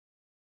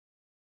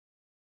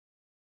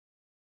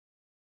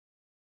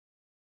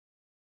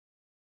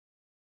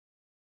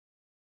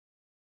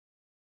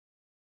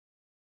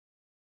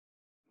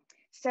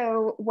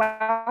So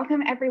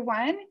welcome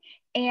everyone,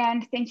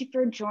 and thank you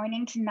for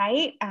joining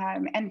tonight.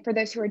 And for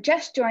those who are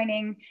just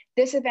joining,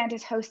 this event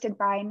is hosted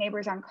by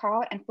Neighbors on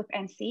Call and Flip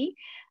NC.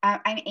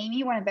 I'm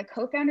Amy, one of the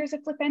co-founders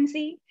of Flip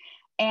NC.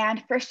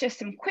 And first, just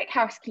some quick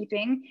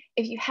housekeeping.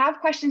 If you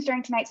have questions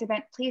during tonight's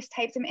event, please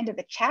type them into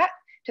the chat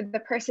to the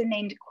person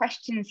named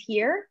Questions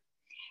Here.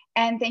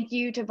 And thank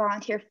you to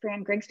volunteer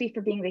Fran Grigsby for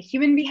being the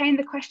human behind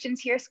the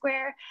Questions Here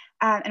square.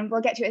 And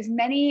we'll get to as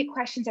many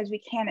questions as we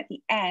can at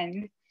the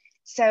end.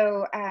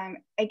 So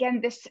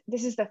again, this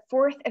is the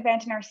fourth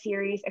event in our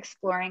series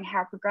exploring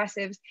how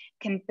progressives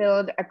can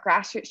build a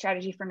grassroots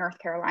strategy for North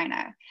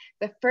Carolina.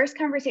 The first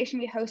conversation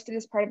we hosted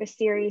as part of the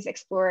series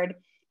explored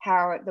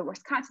how the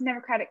Wisconsin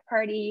Democratic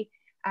Party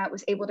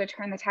was able to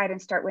turn the tide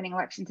and start winning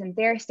elections in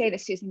their state.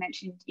 As Susan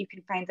mentioned, you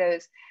can find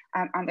those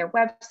on their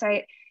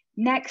website.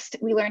 Next,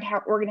 we learned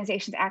how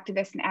organizations,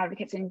 activists, and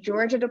advocates in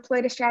Georgia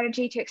deployed a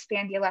strategy to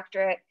expand the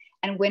electorate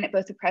and win at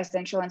both the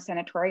presidential and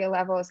senatorial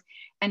levels.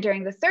 And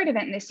during the third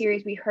event in this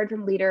series, we heard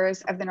from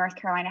leaders of the North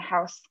Carolina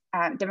House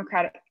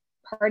Democratic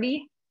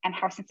Party and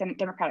House and Senate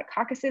Democratic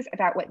caucuses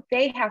about what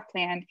they have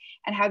planned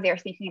and how they're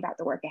thinking about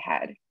the work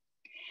ahead.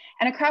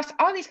 And across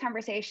all these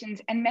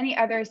conversations and many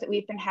others that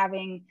we've been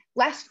having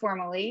less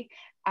formally,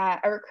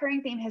 a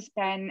recurring theme has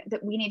been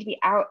that we need to be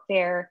out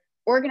there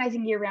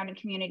organizing year-round in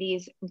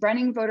communities,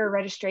 running voter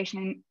registration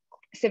and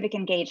civic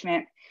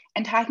engagement,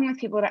 and talking with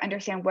people to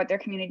understand what their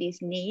communities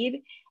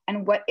need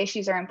and what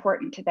issues are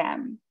important to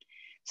them.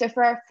 So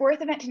for our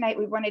fourth event tonight,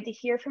 we wanted to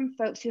hear from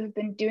folks who have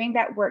been doing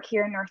that work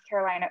here in North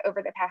Carolina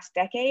over the past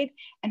decade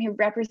and who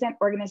represent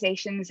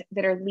organizations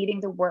that are leading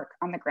the work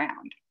on the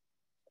ground.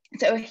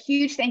 So a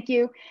huge thank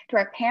you to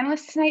our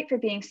panelists tonight for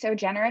being so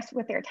generous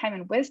with their time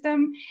and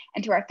wisdom,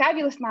 and to our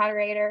fabulous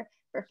moderator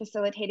for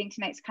facilitating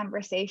tonight's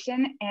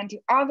conversation, and to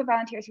all the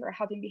volunteers who are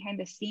helping behind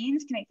the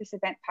scenes to make this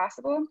event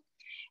possible.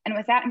 And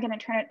with that, I'm going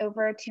to turn it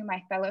over to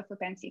my fellow Flip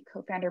NC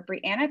co-founder,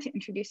 Brianna, to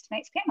introduce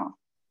tonight's panel.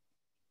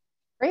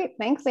 Great,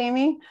 thanks,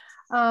 Amy.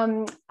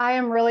 I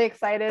am really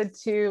excited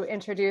to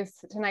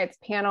introduce tonight's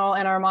panel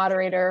and our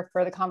moderator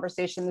for the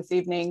conversation this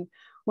evening.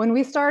 When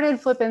we started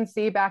Flip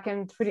NC back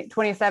in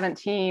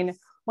 2017,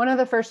 one of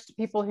the first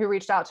people who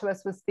reached out to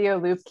us was Theo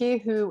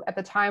Lubke, who at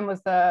the time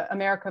was the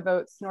America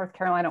Votes North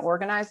Carolina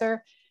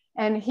organizer.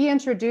 And he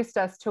introduced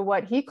us to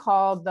what he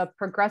called the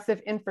progressive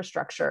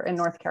infrastructure in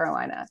North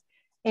Carolina.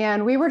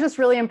 And we were just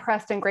really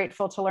impressed and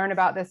grateful to learn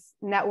about this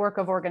network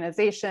of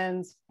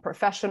organizations,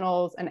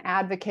 professionals, and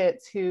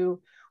advocates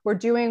who were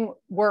doing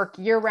work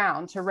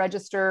year-round to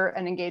register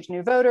and engage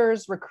new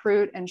voters,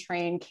 recruit and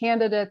train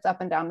candidates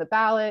up and down the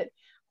ballot,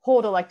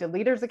 hold elected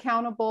leaders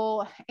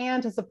accountable,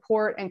 and to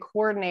support and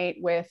coordinate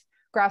with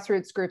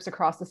grassroots groups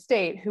across the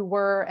state who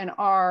were and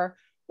are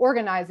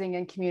organizing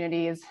in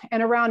communities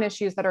and around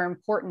issues that are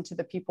important to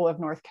the people of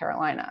North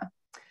Carolina.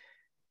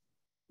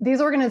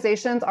 These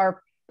organizations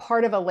are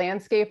part of a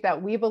landscape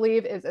that we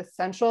believe is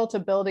essential to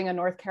building a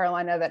North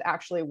Carolina that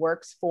actually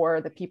works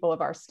for the people of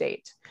our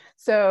state.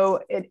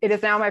 So it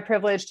is now my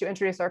privilege to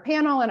introduce our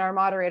panel and our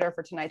moderator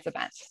for tonight's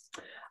event.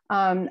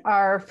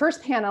 Our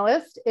first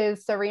panelist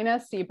is Serena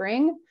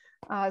Sebring.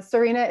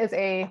 Serena is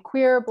a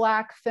queer,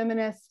 Black,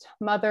 feminist,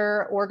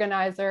 mother,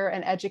 organizer,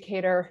 and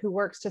educator who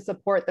works to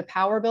support the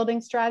power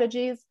building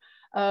strategies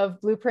of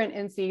Blueprint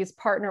NC's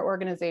partner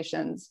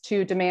organizations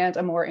to demand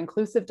a more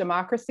inclusive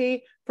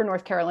democracy for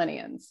North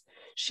Carolinians.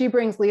 She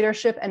brings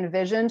leadership and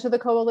vision to the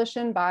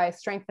coalition by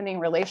strengthening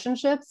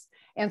relationships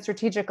and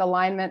strategic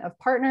alignment of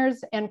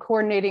partners and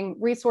coordinating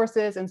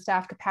resources and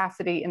staff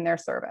capacity in their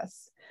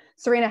service.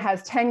 Serena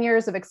has 10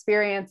 years of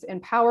experience in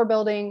power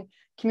building,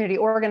 community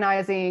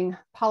organizing,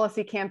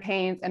 policy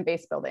campaigns, and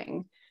base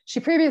building. She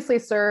previously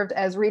served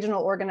as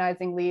regional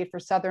organizing lead for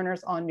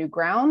Southerners on New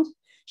Ground.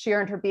 She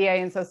earned her BA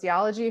in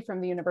sociology from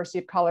the University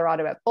of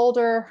Colorado at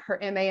Boulder, her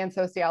MA in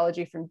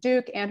sociology from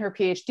Duke, and her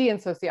PhD in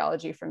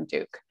sociology from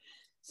Duke.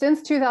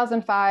 Since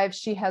 2005,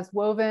 she has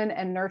woven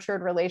and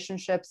nurtured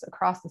relationships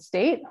across the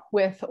state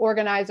with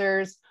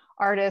organizers,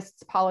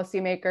 artists,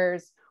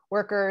 policymakers,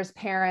 workers,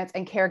 parents,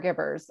 and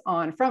caregivers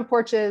on front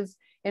porches,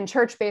 in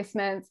church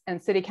basements,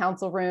 and city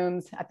council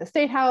rooms, at the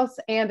State House,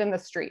 and in the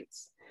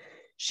streets.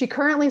 She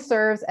currently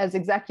serves as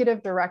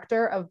executive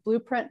director of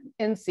Blueprint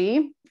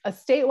NC, a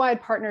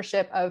statewide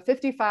partnership of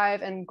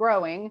 55 and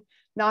growing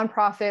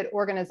nonprofit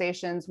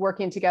organizations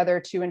working together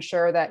to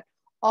ensure that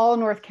all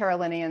North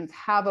Carolinians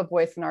have a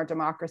voice in our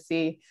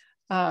democracy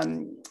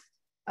and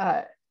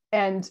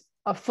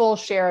a full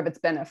share of its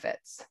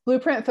benefits.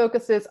 Blueprint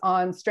focuses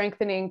on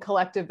strengthening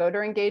collective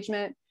voter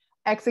engagement,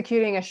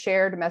 executing a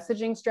shared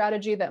messaging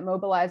strategy that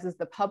mobilizes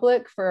the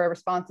public for a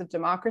responsive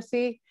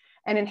democracy,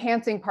 and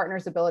enhancing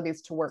partners'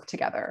 abilities to work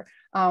together.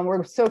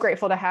 We're so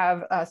grateful to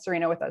have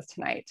Serena with us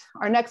tonight.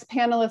 Our next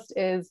panelist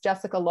is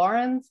Jessica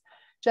Lawrence.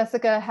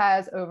 Jessica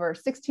has over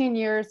 16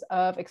 years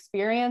of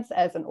experience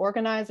as an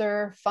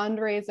organizer,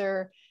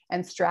 fundraiser,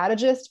 and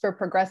strategist for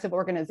progressive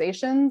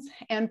organizations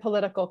and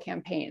political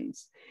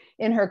campaigns.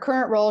 In her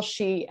current role,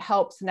 she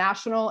helps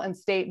national and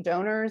state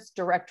donors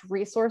direct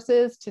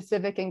resources to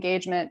civic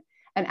engagement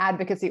and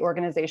advocacy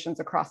organizations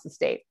across the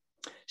state.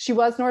 She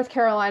was North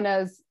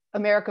Carolina's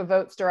America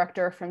Votes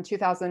Director from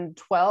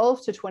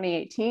 2012 to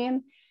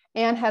 2018,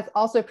 and has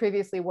also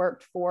previously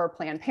worked for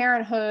Planned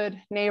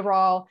Parenthood,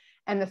 NARAL,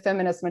 and the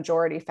Feminist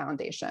Majority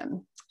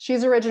Foundation.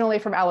 She's originally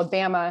from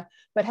Alabama,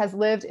 but has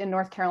lived in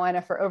North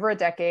Carolina for over a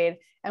decade.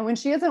 And when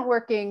she isn't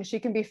working, she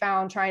can be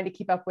found trying to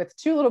keep up with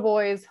 2 little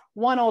boys,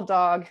 1 old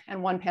dog,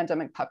 and 1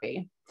 pandemic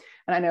puppy.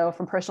 And I know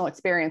from personal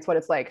experience what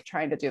it's like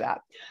trying to do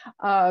that.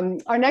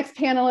 Our next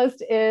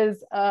panelist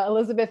is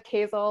Elizabeth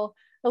Kazel.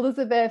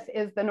 Elizabeth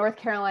is the North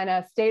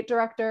Carolina State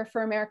Director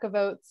for America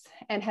Votes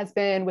and has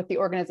been with the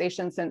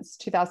organization since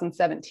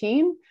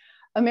 2017.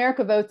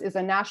 America Votes is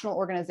a national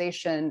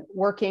organization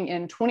working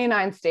in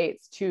 29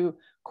 states to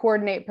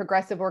coordinate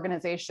progressive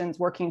organizations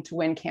working to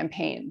win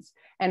campaigns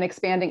and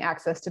expanding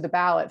access to the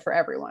ballot for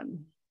everyone.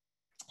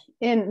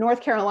 In North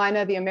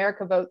Carolina, the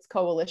America Votes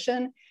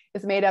Coalition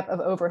is made up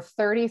of over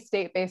 30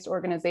 state-based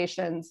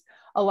organizations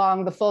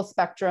along the full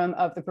spectrum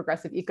of the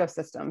progressive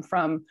ecosystem,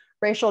 from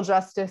racial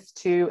justice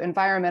to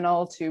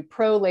environmental to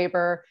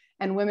pro-labor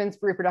and women's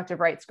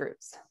reproductive rights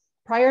groups.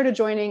 Prior to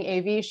joining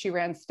AV, she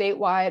ran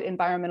statewide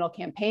environmental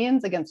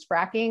campaigns against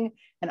fracking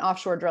and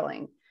offshore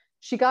drilling.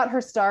 She got her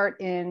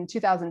start in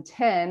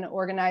 2010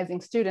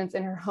 organizing students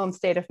in her home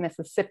state of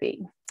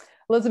Mississippi.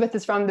 Elizabeth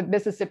is from the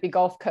Mississippi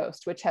Gulf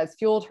Coast, which has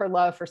fueled her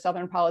love for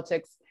Southern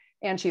politics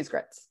and cheese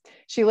grits.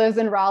 She lives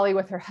in Raleigh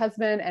with her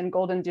husband and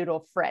golden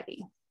doodle,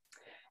 Freddie.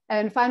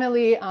 And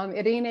finally,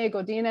 Irene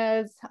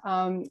Godinez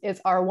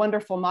is our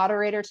wonderful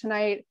moderator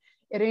tonight.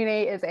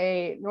 Irene is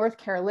a North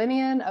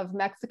Carolinian of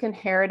Mexican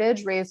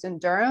heritage raised in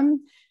Durham.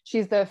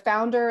 She's the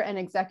founder and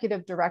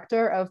executive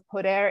director of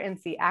Poder en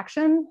Sí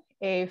Action,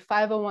 a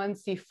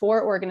 501c4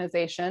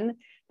 organization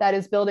that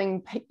is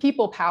building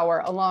people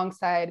power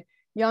alongside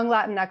young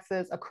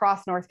Latinxes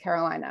across North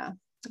Carolina.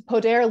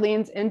 Poder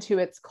leans into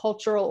its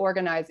cultural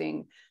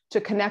organizing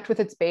to connect with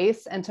its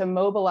base and to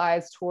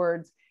mobilize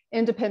towards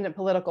independent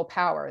political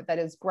power that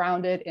is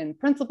grounded in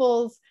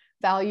principles,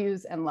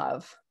 values, and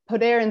love.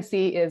 Poder en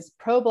Sí is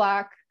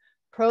pro-Black,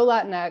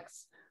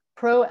 pro-Latinx,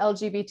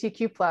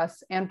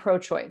 pro-LGBTQ+, and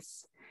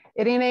pro-choice.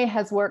 Irene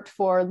has worked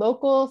for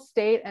local,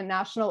 state, and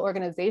national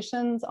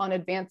organizations on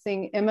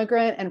advancing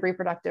immigrant and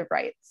reproductive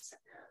rights.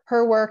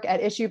 Her work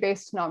at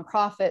issue-based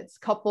nonprofits,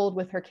 coupled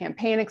with her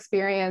campaign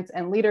experience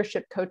and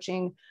leadership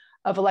coaching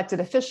of elected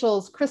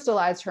officials,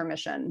 crystallized her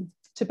mission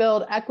to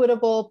build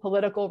equitable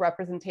political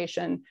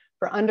representation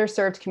for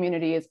underserved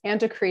communities and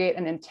to create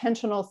an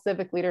intentional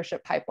civic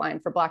leadership pipeline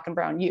for Black and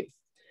Brown youth.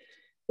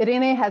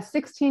 Irene has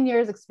 16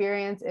 years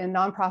experience in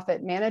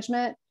nonprofit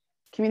management,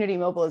 community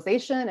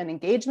mobilization and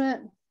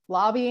engagement,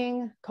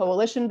 lobbying,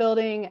 coalition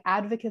building,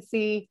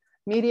 advocacy,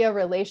 media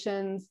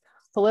relations,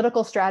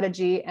 political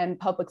strategy, and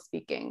public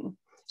speaking.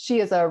 She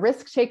is a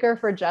risk taker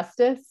for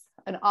justice,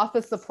 an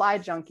office supply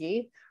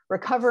junkie,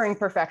 recovering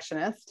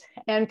perfectionist,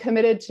 and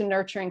committed to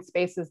nurturing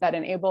spaces that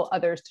enable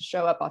others to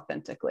show up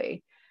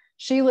authentically.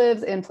 She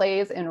lives and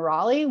plays in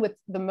Raleigh with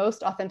the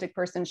most authentic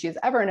person she's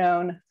ever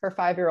known, her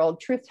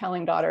 5-year-old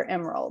truth-telling daughter,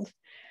 Emerald.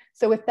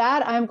 So with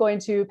that, I'm going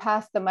to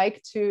pass the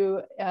mic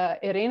to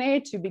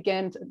Irene to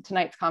begin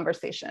tonight's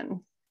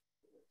conversation.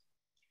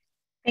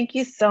 Thank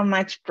you so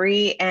much,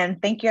 Bree, and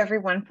thank you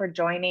everyone for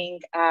joining.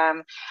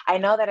 I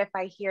know that if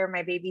I hear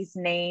my baby's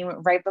name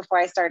right before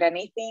I start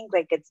anything,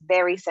 like it's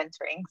very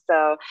centering.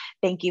 So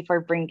thank you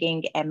for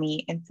bringing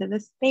Emmy into the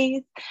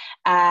space.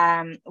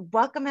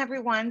 Welcome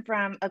everyone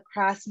from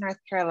across North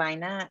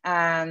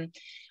Carolina.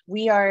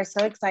 We are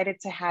so excited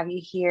to have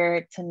you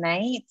here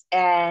tonight.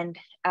 And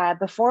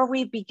before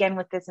we begin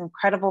with this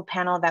incredible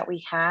panel that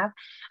we have,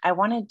 I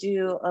want to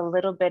do a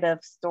little bit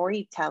of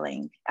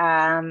storytelling.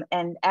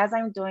 And as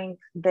I'm doing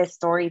this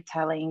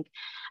storytelling,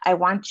 I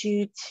want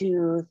you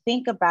to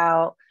think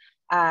about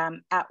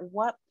at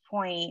what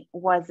point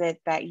was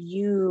it that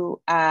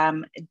you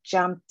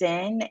jumped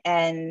in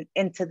and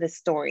into the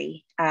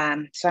story?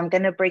 So I'm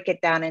going to break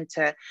it down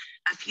into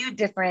a few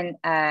different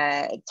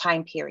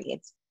time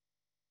periods.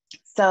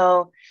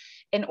 So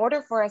in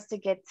order for us to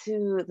get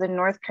to the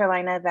North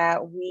Carolina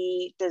that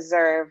we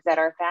deserve, that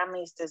our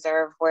families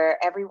deserve, where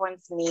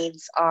everyone's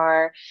needs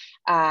are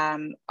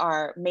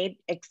made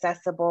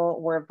accessible,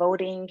 where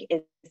voting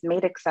is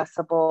made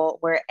accessible,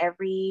 where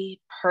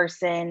every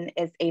person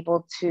is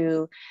able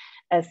to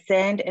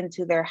ascend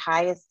into their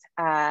highest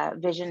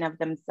vision of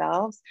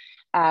themselves,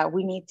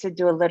 we need to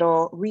do a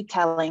little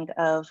retelling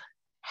of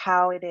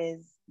how it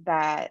is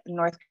that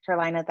North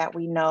Carolina that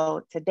we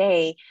know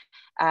today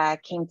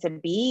came to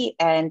be,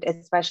 and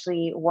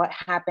especially what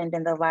happened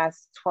in the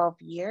last 12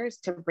 years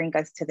to bring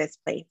us to this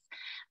place.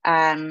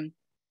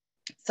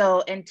 So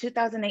in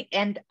 2008,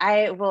 and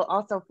I will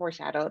also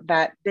foreshadow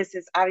that this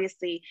is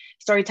obviously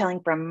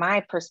storytelling from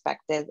my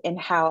perspective and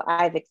how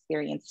I've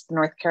experienced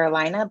North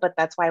Carolina, but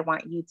that's why I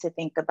want you to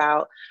think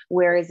about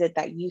where is it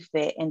that you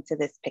fit into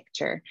this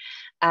picture.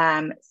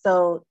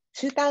 So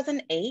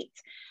 2008,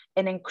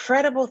 an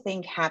incredible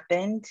thing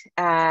happened.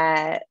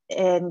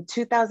 In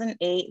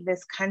 2008,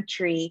 this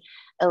country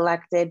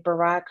elected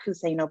Barack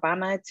Hussein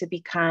Obama to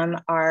become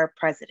our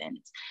president.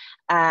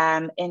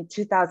 In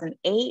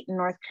 2008,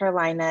 North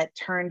Carolina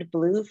turned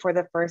blue for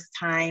the first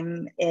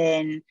time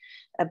in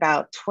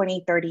about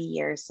 20, 30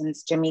 years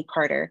since Jimmy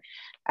Carter.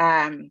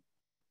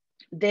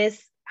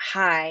 This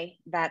high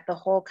that the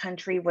whole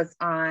country was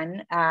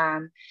on,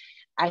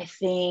 I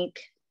think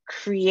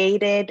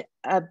created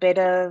a bit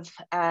of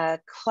a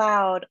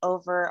cloud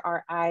over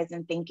our eyes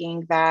and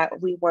thinking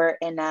that we were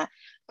in a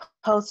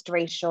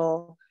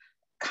post-racial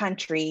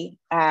country.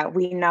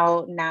 We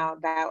know now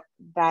that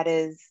that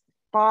is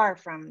far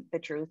from the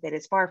truth. It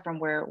is far from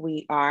where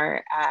we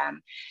are.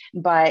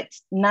 But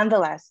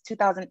nonetheless,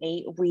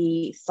 2008,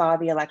 we saw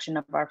the election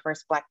of our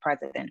first Black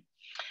president.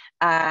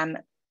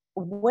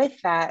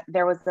 With that,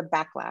 there was a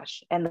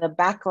backlash, and the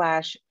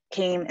backlash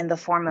came in the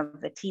form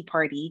of the Tea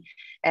Party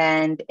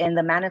and in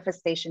the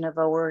manifestation of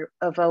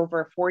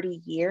over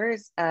 40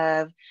 years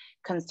of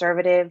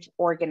conservative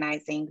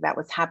organizing that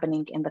was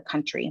happening in the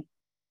country.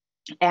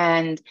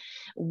 And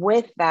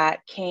with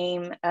that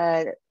came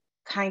a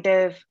kind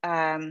of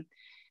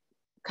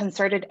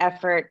concerted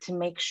effort to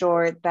make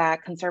sure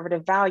that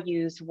conservative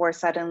values were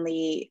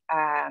suddenly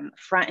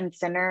front and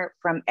center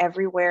from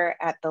everywhere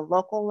at the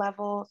local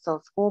level.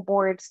 So school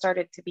boards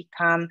started to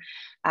become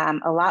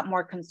a lot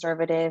more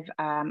conservative.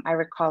 I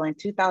recall in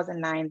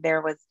 2009,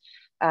 there was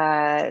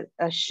a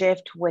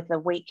shift with the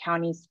Wake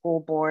County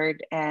School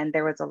Board, and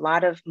there was a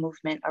lot of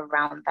movement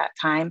around that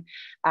time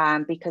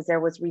because there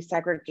was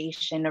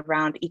resegregation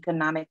around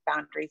economic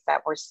boundaries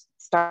that were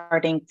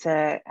starting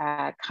to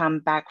come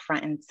back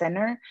front and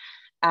center.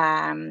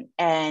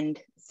 And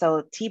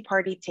so Tea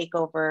Party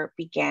takeover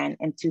began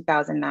in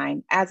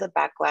 2009 as a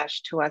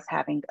backlash to us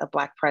having a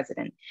Black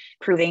president,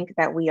 proving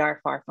that we are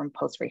far from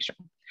post-racial.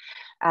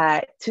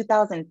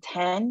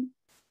 2010,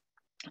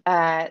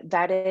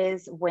 that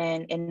is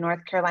when in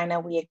North Carolina,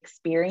 we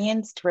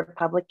experienced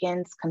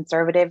Republicans,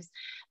 conservatives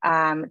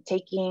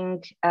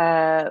taking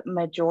a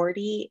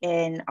majority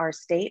in our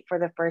state for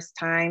the first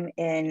time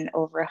in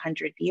over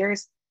 100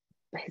 years.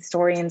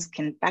 Historians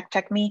can fact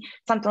check me,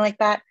 something like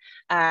that.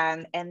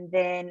 And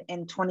then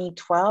in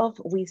 2012,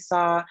 we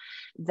saw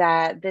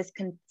that this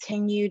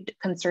continued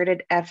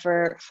concerted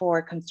effort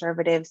for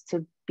conservatives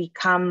to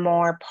become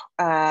more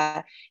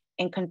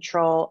in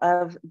control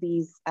of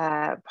these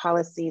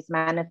policies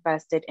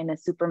manifested in a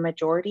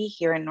supermajority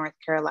here in North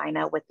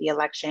Carolina with the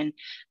election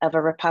of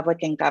a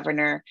Republican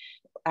governor,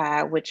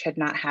 which had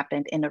not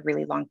happened in a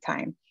really long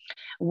time.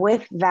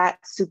 With that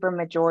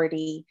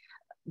supermajority,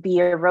 the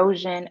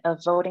erosion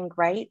of voting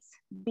rights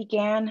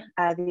began,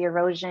 the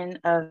erosion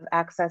of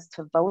access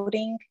to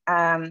voting.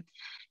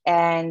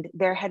 And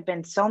there had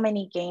been so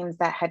many games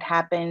that had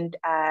happened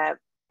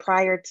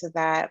prior to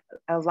that,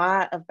 a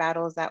lot of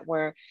battles that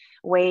were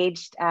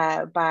waged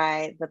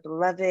by the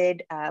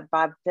beloved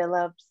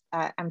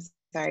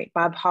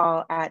Bob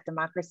Hall at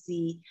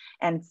Democracy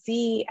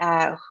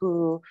NC,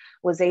 who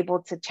was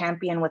able to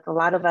champion with a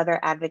lot of other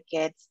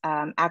advocates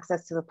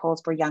access to the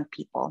polls for young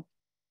people.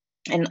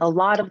 And a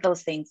lot of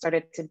those things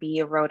started to be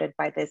eroded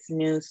by this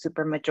new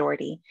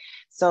supermajority.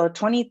 So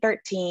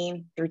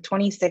 2013 through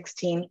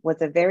 2016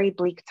 was a very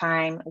bleak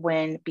time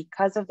when,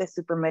 because of the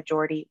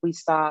supermajority, we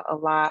saw a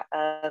lot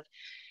of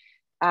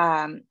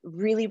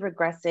really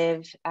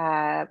regressive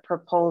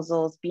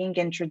proposals being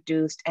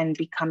introduced and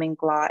becoming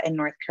law in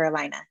North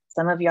Carolina.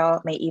 Some of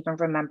y'all may even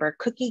remember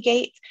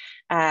Cookiegate,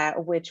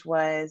 which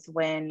was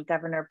when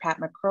Governor Pat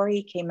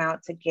McCrory came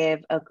out to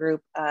give a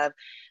group of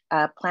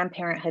Planned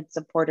Parenthood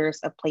supporters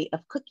a plate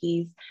of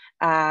cookies,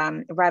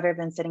 rather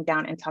than sitting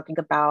down and talking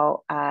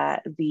about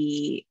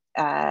the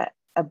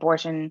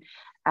abortion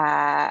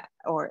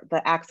or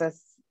the access,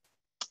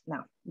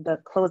 no, the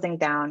closing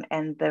down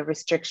and the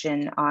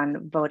restriction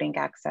on voting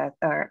access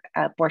or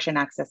abortion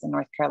access in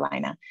North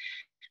Carolina.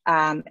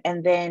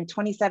 And then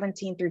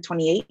 2017 through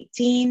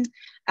 2018,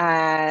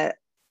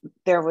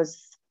 there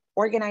was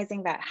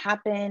organizing that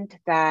happened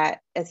that,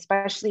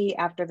 especially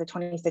after the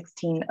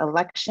 2016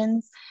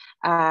 elections,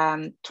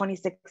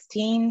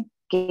 2016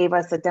 gave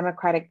us a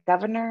Democratic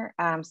governor,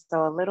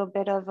 so a little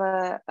bit of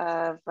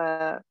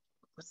a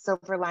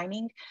silver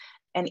lining.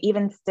 And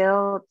even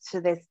still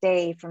to this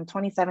day, from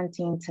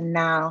 2017 to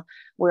now,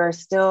 we're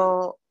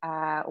still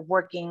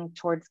working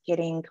towards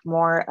getting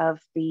more of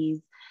these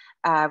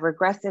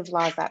regressive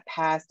laws that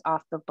passed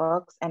off the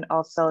books, and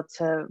also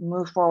to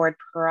move forward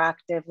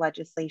proactive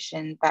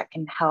legislation that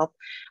can help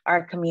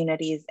our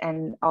communities,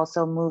 and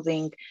also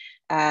moving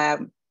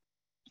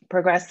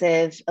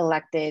progressive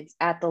electeds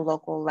at the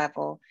local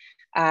level.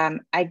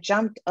 I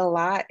jumped a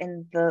lot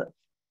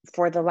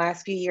for the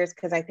last few years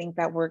because I think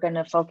that we're going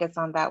to focus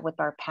on that with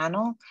our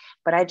panel,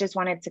 but I just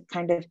wanted to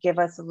kind of give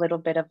us a little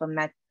bit of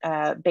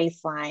a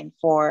baseline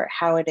for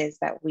how it is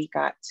that we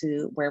got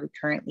to where we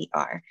currently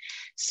are.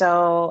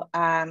 So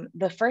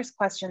the first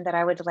question that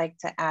I would like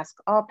to ask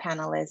all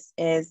panelists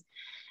is,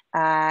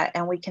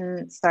 And we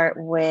can start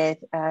with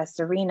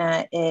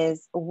Serena,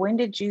 is when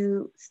did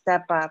you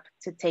step up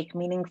to take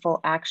meaningful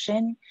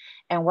action?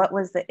 And what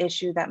was the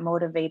issue that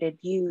motivated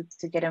you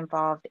to get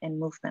involved in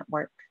movement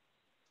work?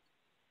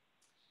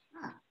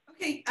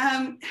 Okay,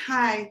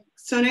 hi,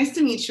 so nice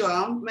to meet you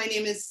all. My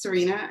name is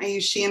Serena. I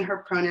use she and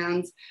her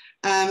pronouns.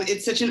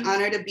 It's such an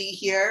honor to be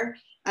here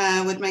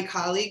with my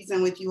colleagues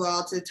and with you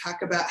all to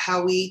talk about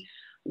how we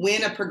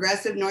win a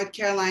progressive North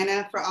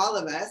Carolina for all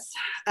of us.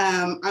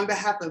 On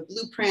behalf of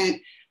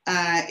Blueprint,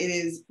 it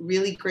is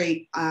really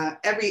great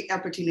every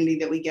opportunity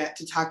that we get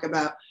to talk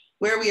about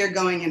where we are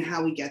going and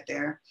how we get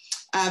there.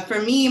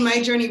 For me,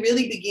 my journey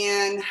really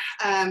began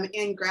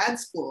in grad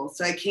school.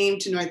 So I came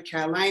to North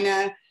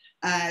Carolina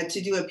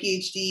to do a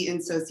PhD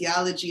in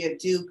sociology at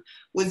Duke,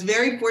 was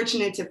very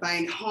fortunate to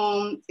find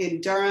home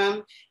in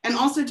Durham and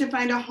also to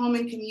find a home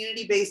in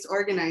community-based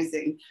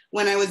organizing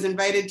when I was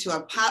invited to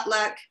a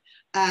potluck,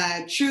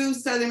 true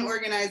Southern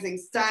organizing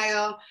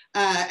style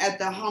at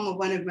the home of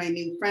one of my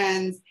new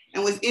friends,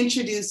 and was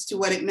introduced to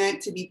what it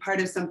meant to be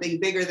part of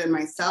something bigger than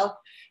myself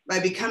by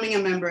becoming a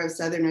member of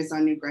Southerners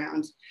on New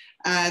Ground.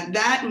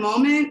 That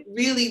moment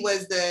really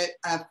was the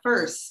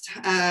first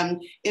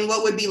in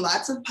what would be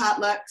lots of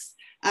potlucks,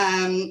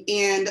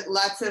 and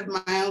lots of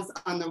miles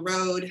on the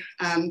road.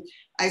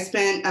 I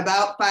spent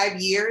about 5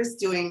 years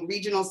doing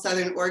regional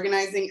Southern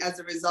organizing as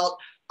a result,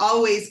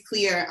 always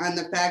clear on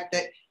the fact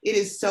that it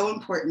is so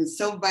important,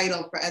 so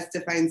vital for us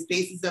to find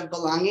spaces of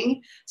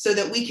belonging so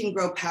that we can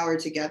grow power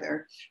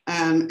together.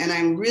 And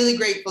I'm really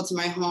grateful to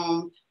my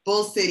home,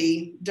 Bull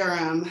City,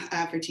 Durham,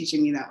 for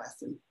teaching me that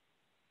lesson.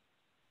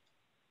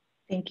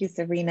 Thank you,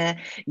 Serena.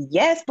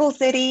 Yes, Bull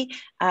City.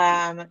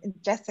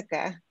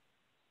 Jessica.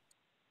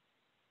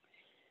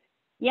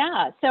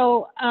 Yeah,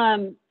 so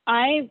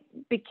I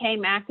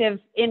became active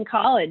in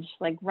college,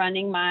 like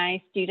running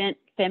my student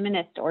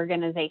feminist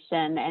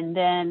organization, and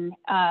then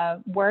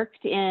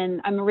worked in,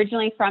 I'm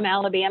originally from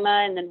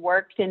Alabama and then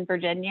worked in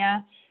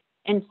Virginia.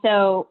 And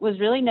so was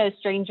really no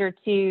stranger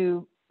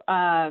to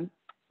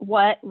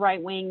what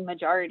right-wing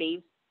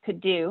majorities could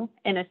do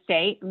in a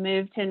state.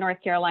 Moved to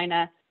North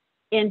Carolina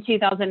in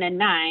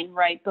 2009,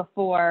 right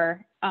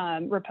before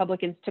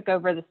Republicans took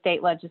over the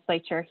state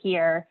legislature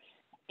here.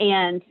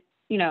 And,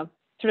 you know,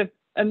 sort of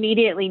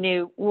immediately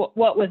knew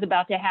what was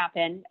about to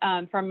happen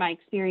from my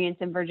experience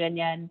in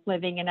Virginia and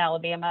living in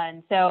Alabama.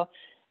 And so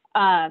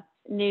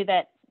knew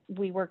that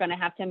we were going to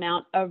have to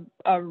mount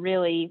a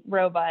really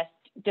robust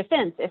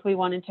defense if we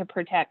wanted to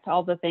protect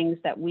all the things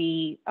that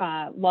we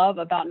love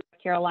about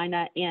North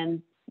Carolina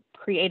and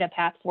create a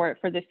path for it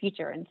for the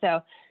future. And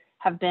so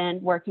have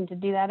been working to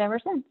do that ever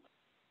since.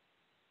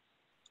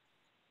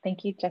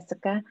 Thank you,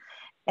 Jessica.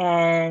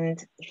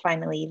 And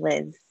finally,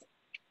 Liz.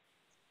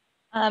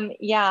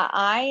 Yeah,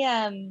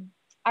 I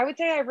would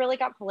say I really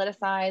got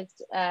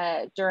politicized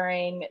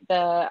during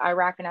the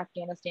Iraq and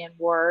Afghanistan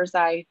wars.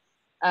 I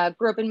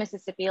grew up in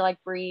Mississippi, like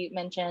Bree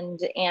mentioned,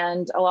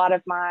 and a lot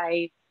of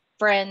my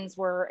friends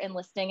were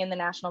enlisting in the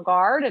National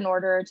Guard in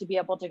order to be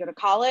able to go to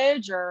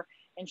college or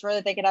ensure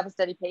that they could have a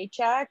steady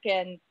paycheck.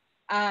 And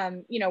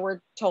you know, we're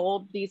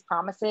told these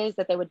promises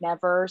that they would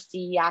never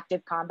see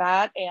active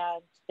combat,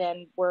 and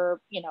then we're,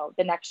 you know,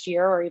 the next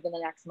year or even the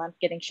next month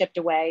getting shipped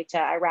away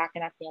to Iraq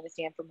and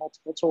Afghanistan for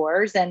multiple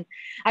tours. And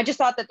I just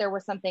thought that there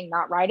was something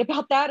not right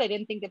about that. I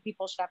didn't think that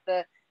people should have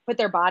to put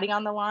their body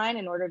on the line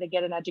in order to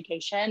get an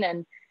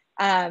education.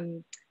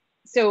 And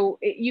so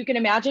you can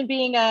imagine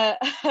being an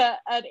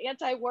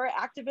anti-war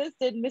activist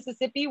in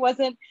Mississippi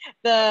wasn't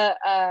the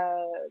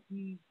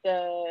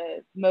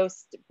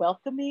most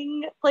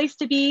welcoming place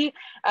to be.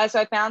 So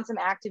I found some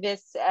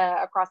activists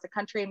across the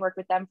country and worked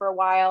with them for a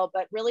while,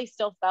 but really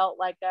still felt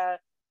like a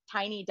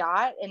tiny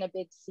dot in a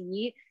big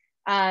sea,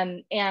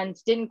 and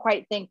didn't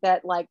quite think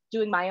that like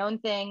doing my own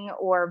thing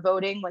or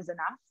voting was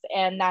enough.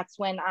 And that's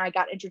when I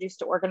got introduced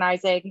to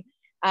organizing.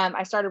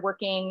 I started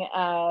working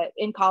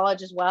in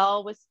college as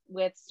well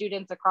with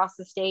students across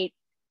the state,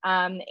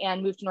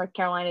 and moved to North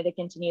Carolina to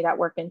continue that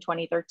work in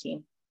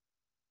 2013.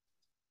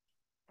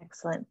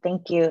 Excellent,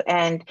 thank you.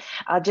 And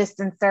I'll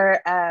just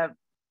insert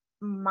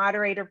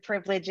moderator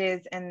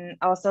privileges and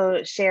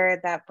also share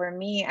that for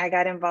me, I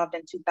got involved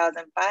in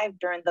 2005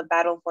 during the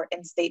battle for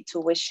in-state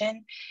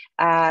tuition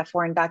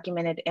for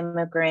undocumented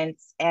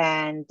immigrants.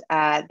 And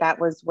that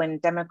was when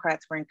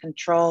Democrats were in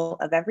control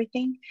of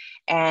everything.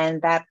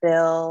 And that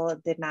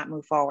bill did not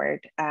move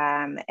forward.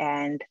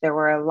 And there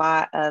were a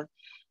lot of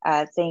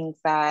things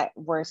that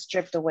were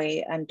stripped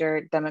away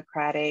under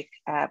Democratic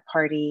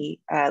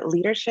Party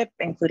leadership,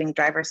 including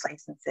driver's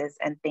licenses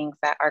and things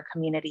that our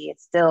community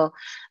is still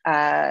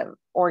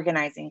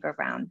organizing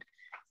around.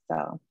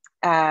 So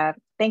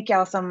thank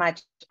y'all so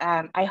much.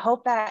 I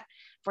hope that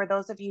for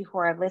those of you who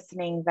are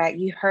listening, that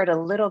you heard a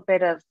little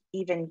bit of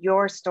even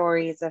your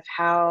stories of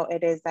how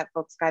it is that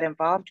folks got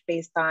involved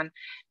based on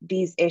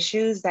these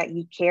issues that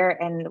you care.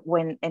 And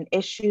when an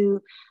issue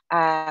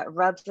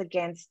rubs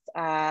against,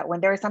 when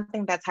there is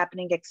something that's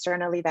happening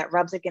externally that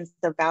rubs against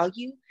the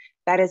value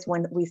that is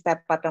when we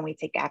step up and we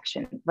take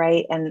action,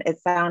 right? And it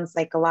sounds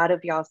like a lot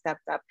of y'all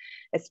stepped up,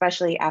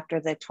 especially after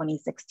the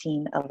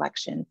 2016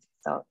 elections.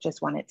 So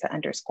just wanted to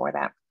underscore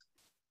that.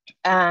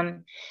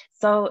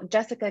 So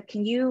Jessica,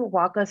 can you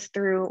walk us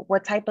through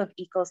what type of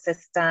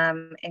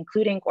ecosystem,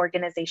 including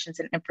organizations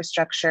and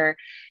infrastructure,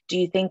 do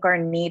you think are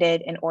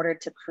needed in order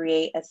to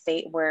create a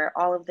state where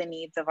all of the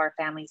needs of our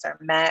families are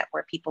met,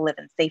 where people live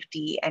in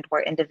safety, and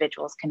where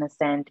individuals can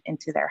ascend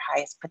into their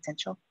highest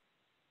potential?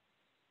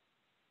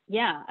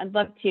 Yeah, I'd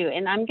love to.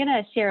 And I'm going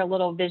to share a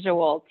little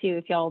visual too,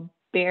 if y'all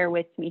bear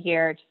with me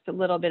here, just a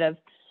little bit of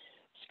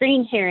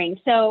screen sharing.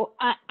 So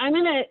I'm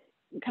going to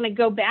kind of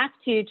go back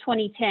to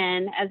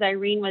 2010, as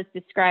Irene was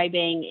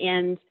describing,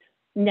 and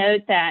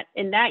note that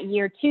in that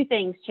year, two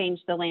things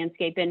changed the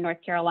landscape in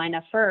North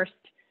Carolina. First,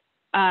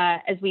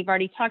 as we've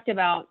already talked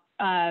about,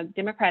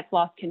 Democrats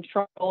lost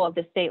control of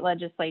the state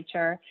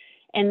legislature.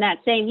 And that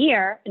same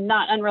year,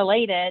 not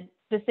unrelated,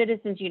 the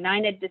Citizens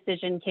United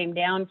decision came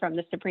down from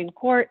the Supreme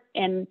Court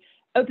and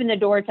opened the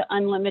door to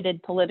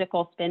unlimited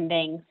political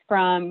spending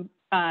from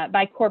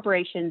by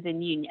corporations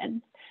and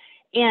unions.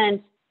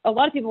 And a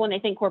lot of people, when they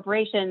think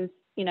corporations,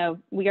 you know,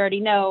 we already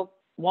know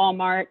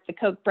Walmart, the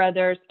Koch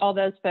brothers, all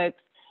those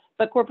folks,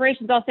 but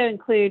corporations also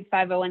include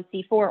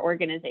 501c4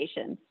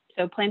 organizations,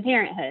 so Planned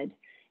Parenthood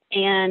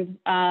and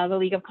the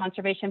League of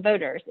Conservation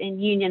Voters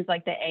and unions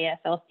like the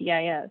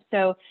AFL-CIO.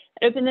 So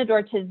it opened the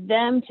door to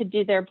them to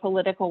do their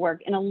political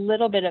work in a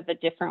little bit of a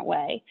different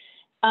way.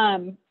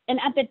 And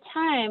at the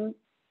time,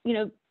 you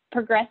know,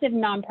 progressive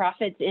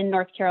nonprofits in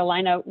North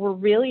Carolina were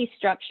really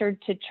structured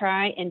to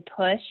try and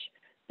push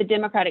the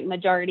Democratic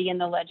majority in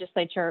the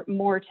legislature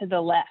more to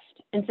the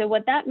left. And so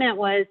what that meant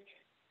was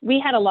we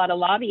had a lot of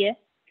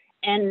lobbyists,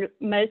 and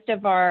most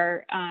of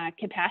our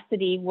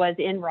capacity was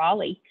in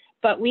Raleigh,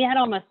 but we had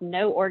almost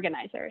no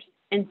organizers,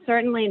 and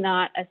certainly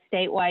not a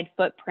statewide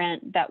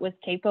footprint that was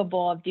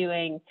capable of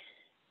doing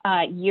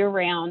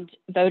year-round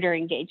voter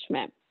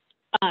engagement.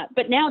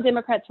 But now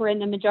Democrats were in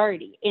the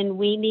majority, and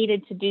we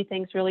needed to do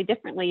things really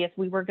differently if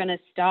we were going to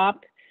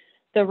stop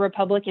the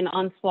Republican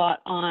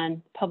onslaught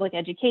on public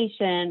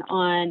education,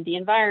 on the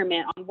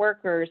environment, on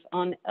workers,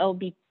 on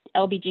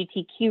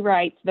LGBTQ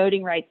rights,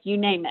 voting rights, you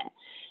name it.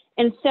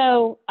 And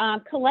so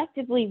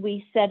collectively,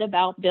 we set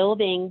about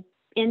building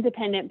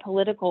independent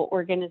political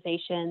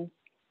organizations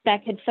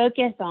that could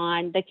focus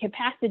on the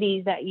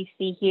capacities that you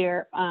see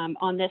here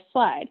on this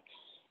slide.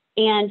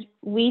 And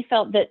we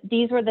felt that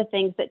these were the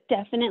things that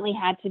definitely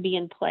had to be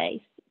in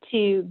place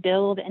to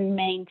build and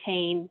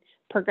maintain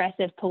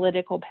progressive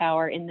political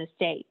power in the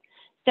state.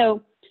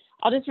 So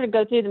I'll just sort of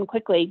go through them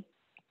quickly.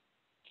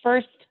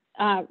 First,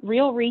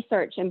 real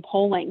research and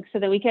polling so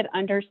that we could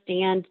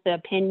understand the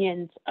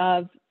opinions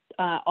of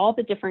all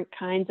the different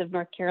kinds of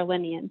North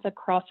Carolinians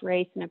across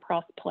race and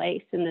across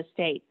place in the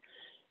state.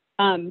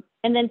 And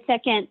then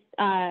second,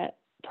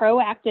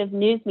 proactive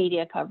news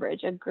media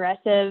coverage, the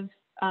aggressive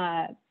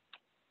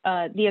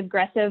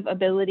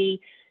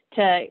ability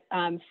to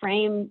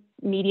frame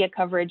media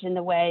coverage in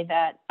the way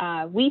that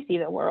we see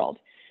the world.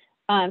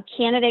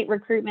 Candidate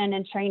recruitment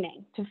and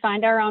training to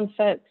find our own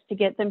folks, to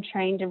get them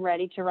trained and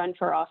ready to run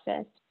for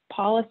office.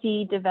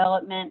 Policy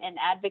development and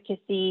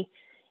advocacy,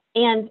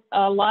 and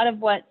a lot of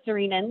what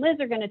Serena and Liz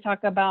are going to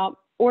talk about,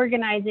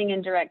 organizing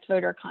and direct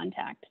voter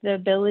contact, the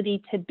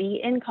ability to be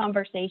in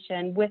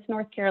conversation with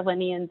North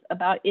Carolinians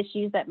about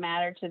issues that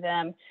matter to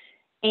them,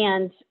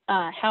 and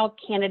how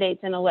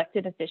candidates and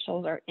elected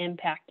officials are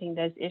impacting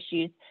those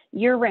issues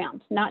year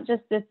round, not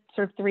just the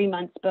sort of 3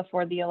 months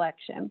before the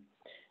election.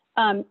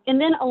 And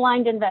then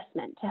aligned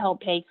investment to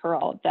help pay for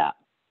all of that.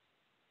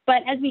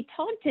 But as we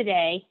talk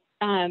today,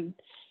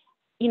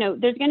 you know,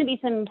 there's going to be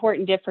some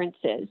important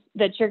differences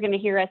that you're going to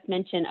hear us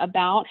mention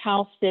about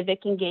how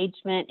civic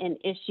engagement and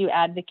issue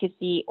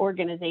advocacy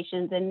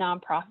organizations and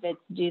nonprofits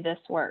do this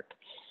work.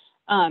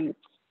 And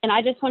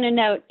I just want to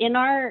note, in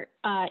our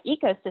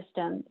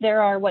ecosystem,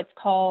 there are what's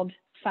called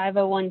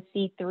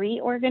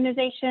 501c3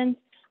 organizations.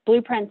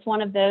 Blueprint's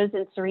one of those,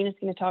 and Serena's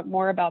going to talk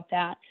more about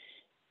that.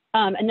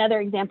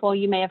 Another example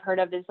you may have heard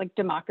of is like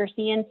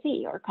Democracy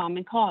NC or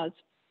Common Cause.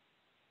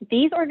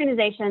 These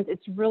organizations,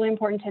 it's really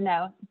important to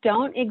know,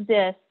 don't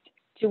exist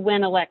to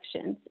win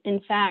elections. In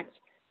fact,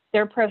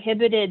 they're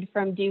prohibited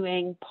from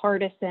doing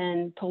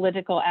partisan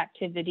political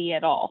activity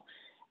at all.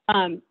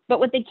 But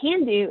what they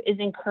can do is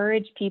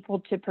encourage people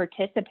to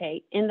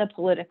participate in the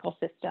political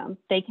system.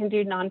 They can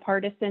do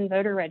nonpartisan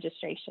voter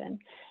registration.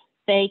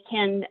 They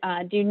can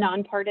do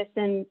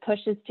nonpartisan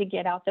pushes to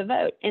get out the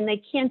vote, and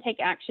they can take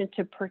action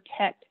to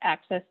protect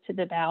access to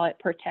the ballot,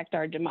 protect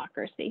our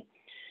democracy.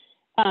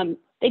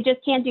 They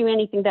just can't do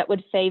anything that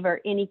would favor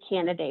any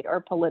candidate or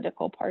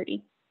political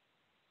party.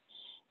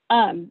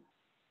 And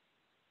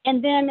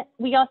then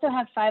we also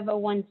have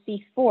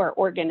 501c4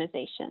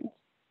 organizations.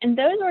 And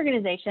those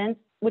organizations,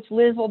 which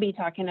Liz will be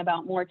talking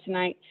about more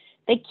tonight,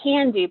 they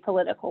can do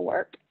political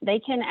work. They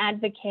can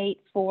advocate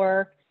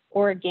for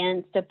or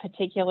against a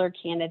particular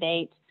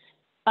candidate.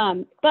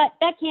 But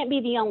that can't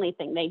be the only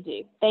thing they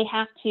do. They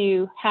have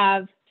to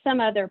have some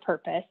other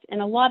purpose.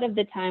 And a lot of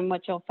the time,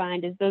 what you'll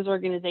find is those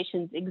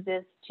organizations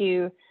exist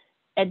to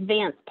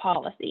advance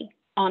policy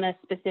on a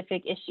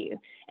specific issue,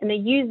 and they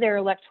use their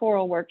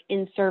electoral work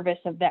in service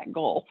of that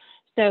goal.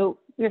 So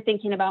you're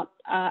thinking about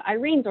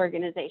Irene's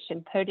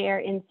organization,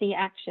 PODER NC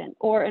Action,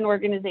 or an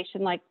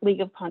organization like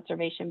League of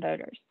Conservation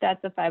Voters.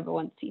 That's a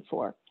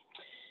 501c4.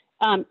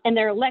 And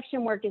their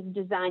election work is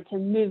designed to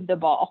move the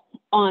ball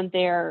on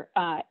their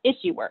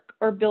issue work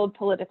or build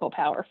political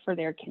power for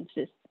their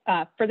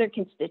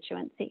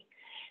constituency.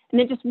 And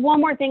then just one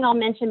more thing I'll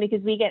mention,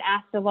 because we get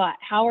asked a lot,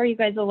 how are you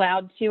guys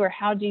allowed to, or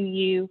how do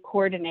you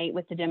coordinate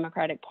with the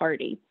Democratic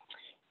Party?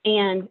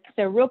 And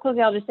so real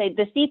quickly, I'll just say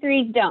the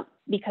C3s don't,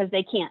 because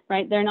they can't,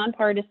 right? They're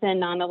nonpartisan,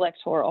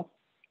 non-electoral,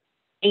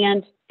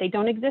 and they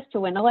don't exist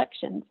to win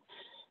elections.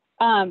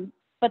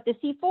 But the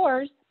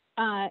C4s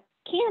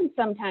can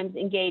sometimes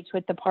engage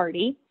with the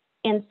party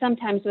and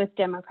sometimes with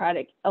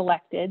Democratic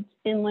electeds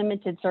in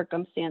limited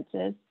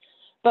circumstances,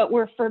 but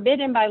we're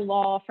forbidden by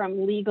law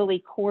from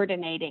legally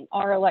coordinating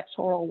our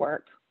electoral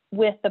work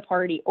with the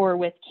party or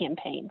with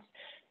campaigns.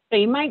 So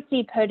you might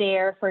see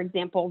PODER, for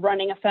example,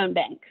 running a phone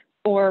bank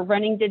or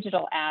running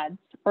digital ads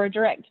or a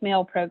direct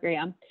mail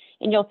program,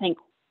 and you'll think,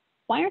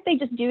 why aren't they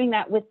just doing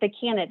that with the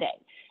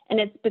candidate? And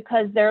it's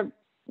because they're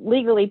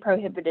legally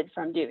prohibited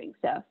from doing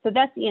so. So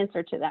that's the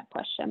answer to that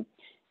question.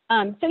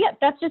 So yeah,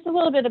 that's just a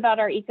little bit about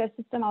our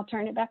ecosystem. I'll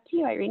turn it back to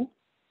you, Irene.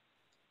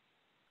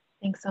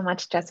 Thanks so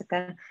much,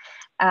 Jessica.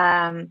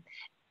 And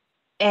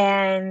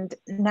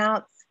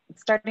now,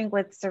 starting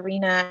with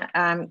Serena,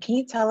 can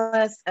you tell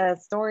us a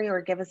story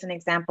or give us an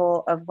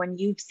example of when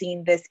you've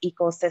seen this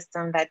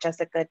ecosystem that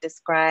Jessica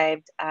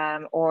described,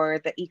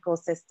 or the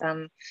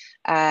ecosystem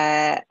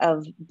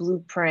of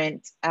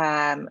Blueprint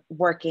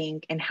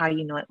working, and how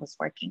you know it was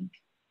working?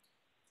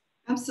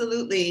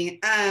 Absolutely.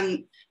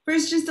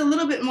 First, just a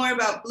little bit more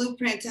about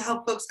Blueprint to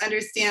help folks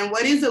understand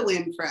what is a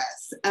win for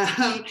us.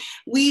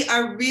 We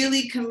are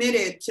really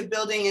committed to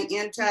building an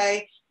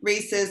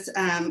anti-racist,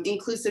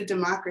 inclusive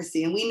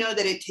democracy, and we know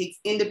that it takes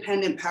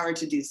independent power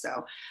to do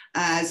so.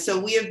 So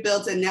we have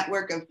built a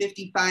network of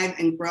 55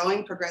 and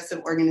growing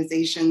progressive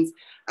organizations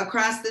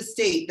across the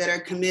state that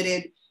are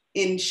committed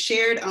in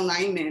shared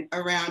alignment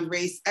around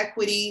race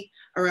equity,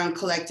 around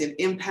collective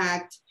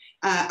impact,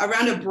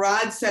 around a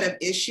broad set of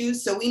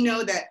issues. So we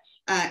know that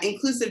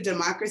inclusive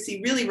democracy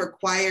really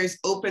requires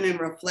open and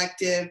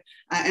reflective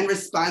and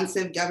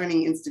responsive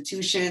governing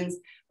institutions.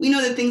 We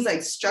know that things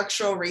like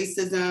structural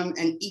racism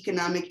and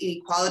economic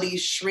inequality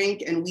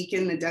shrink and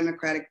weaken the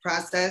democratic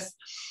process.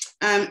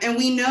 And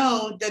we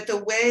know that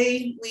the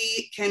way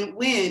we can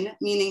win,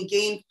 meaning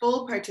gain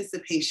full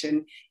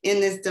participation in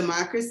this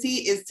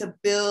democracy, is to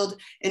build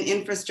an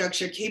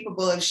infrastructure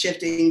capable of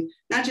shifting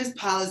not just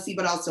policy,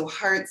 but also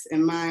hearts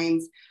and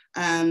minds.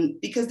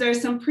 Because there are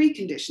some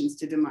preconditions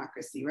to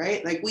democracy,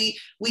 right? Like we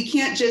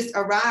can't just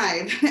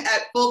arrive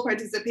at full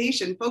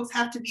participation. Folks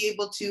have to be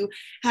able to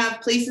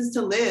have places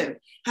to live,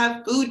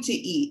 have food to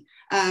eat,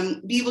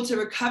 be able to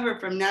recover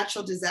from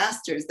natural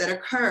disasters that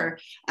occur,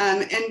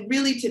 and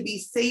really to be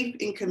safe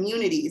in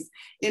communities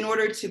in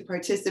order to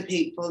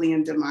participate fully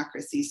in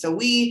democracy. So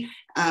we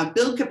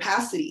build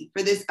capacity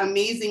for this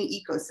amazing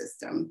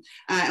ecosystem.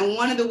 And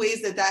one of the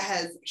ways that that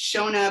has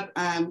shown up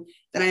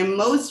that I'm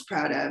most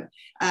proud of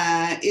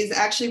is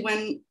actually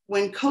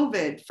when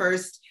COVID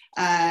first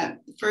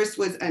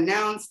was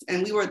announced,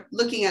 and we were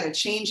looking at a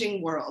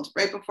changing world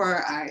right before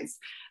our eyes.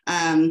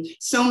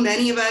 So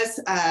many of us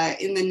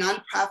in the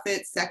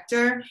nonprofit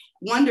sector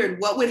wondered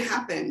what would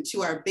happen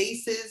to our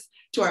bases,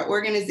 to our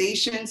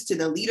organizations, to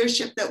the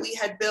leadership that we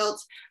had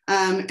built,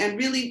 and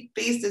really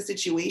faced a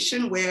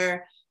situation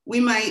where we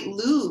might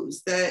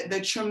lose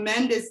the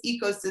tremendous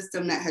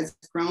ecosystem that has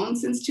grown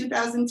since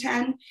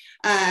 2010.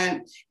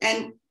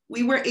 And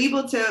we were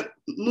able to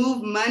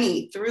move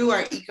money through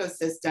our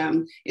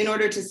ecosystem in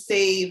order to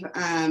save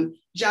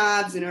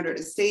jobs, in order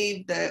to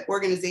save the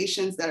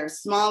organizations that are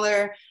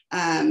smaller,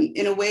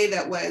 in a way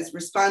that was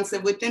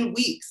responsive within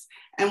weeks.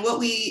 And what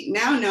we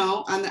now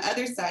know on the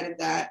other side of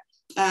that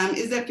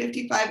is that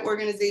 55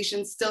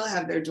 organizations still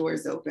have their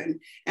doors open,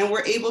 and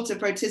we're able to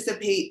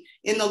participate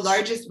in the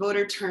largest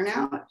voter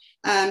turnout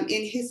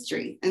in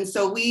history. And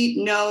so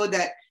we know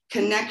that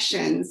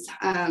connections,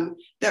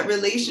 that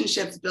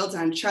relationships built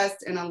on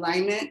trust and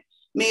alignment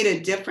made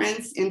a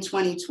difference in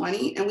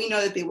 2020, and we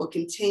know that they will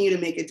continue to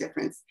make a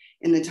difference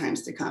in the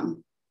times to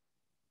come.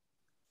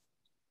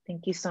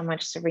 Thank you so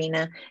much,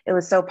 Serena. It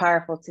was so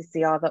powerful to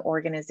see all the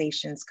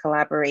organizations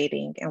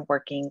collaborating and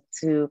working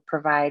to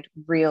provide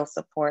real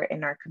support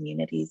in our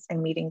communities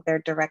and meeting their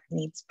direct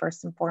needs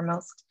first and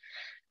foremost.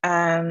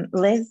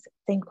 Liz,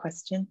 same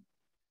question.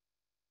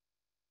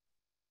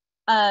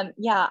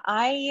 Yeah,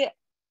 I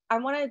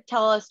want to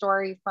tell a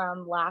story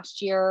from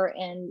last year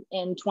in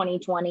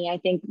 2020. I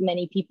think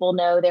many people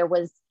know there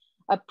was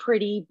a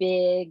pretty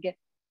big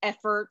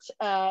effort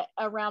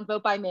around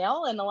vote by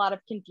mail, and a lot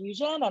of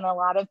confusion, and a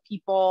lot of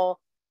people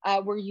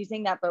were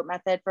using that vote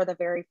method for the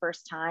very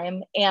first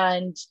time.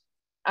 And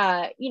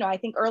I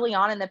think early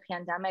on in the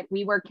pandemic,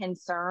 we were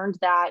concerned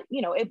that,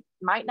 it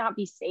might not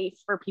be safe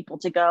for people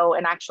to go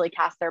and actually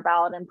cast their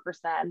ballot in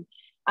person.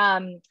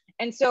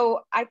 And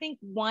so I think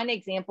one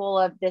example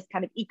of this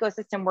kind of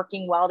ecosystem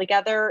working well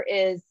together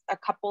is a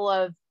couple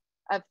of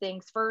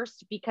things.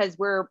 First, because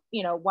we're,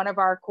 one of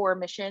our core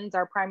missions,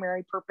 our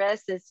primary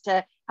purpose is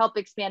to help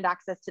expand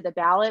access to the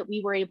ballot.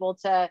 We were able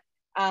to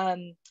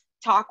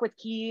talk with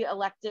key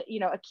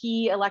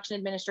election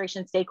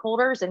administration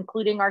stakeholders,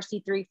 including our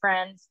C3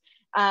 friends,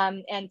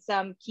 and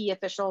some key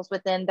officials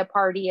within the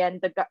party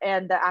and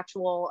the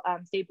actual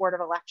state board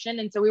of election.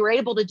 And so we were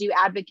able to do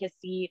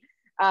advocacy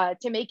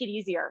to make it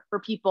easier for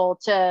people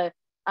to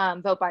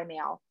vote by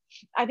mail.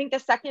 I think the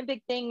second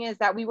big thing is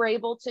that we were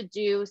able to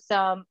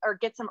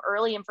get some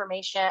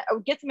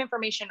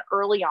information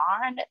early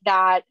on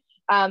that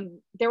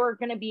there were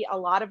going to be a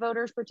lot of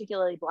voters,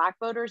 particularly Black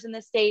voters in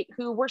the state,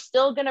 who were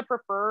still going to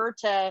prefer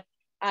to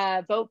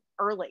vote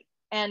early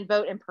and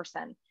vote in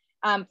person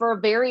for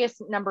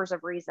various numbers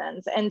of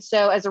reasons. And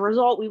so as a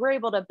result, we were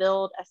able to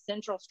build a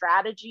central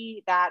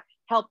strategy that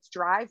helped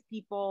drive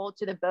people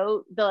to the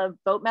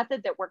vote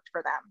method that worked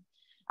for them.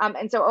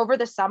 And so over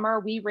the summer,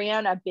 we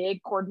ran a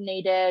big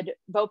coordinated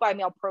vote by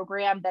mail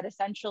program that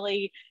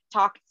essentially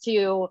talked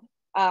to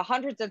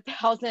hundreds of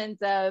thousands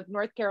of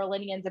North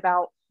Carolinians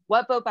about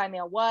what vote by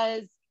mail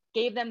was,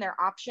 gave them their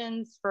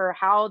options for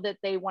how that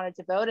they wanted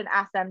to vote, and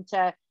asked them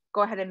to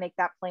go ahead and make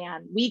that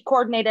plan. We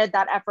coordinated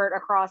that effort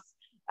across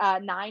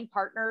 9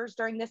 partners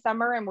during the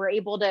summer, and were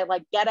able to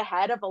get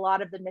ahead of a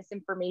lot of the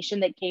misinformation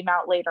that came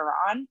out later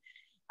on.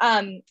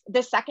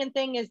 The second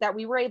thing is that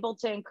we were able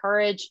to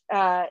encourage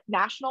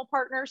national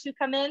partners who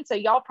come in. So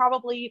y'all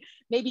probably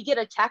maybe get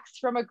a text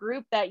from a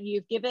group that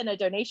you've given a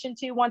donation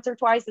to once or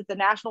twice. It's a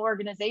national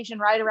organization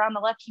right around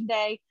election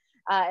day.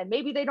 And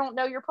maybe they don't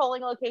know your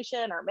polling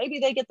location, or maybe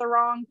they get the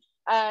wrong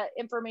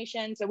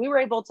information. So we were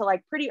able to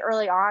pretty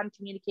early on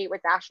communicate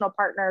with national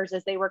partners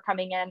as they were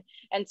coming in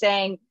and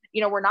saying,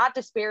 we're not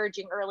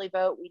disparaging early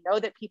vote. We know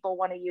that people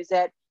want to use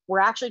it. We're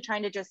actually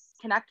trying to just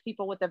connect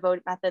people with the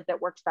vote method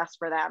that works best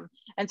for them.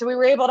 And so we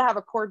were able to have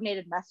a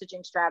coordinated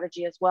messaging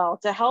strategy as well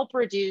to help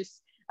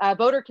reduce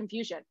voter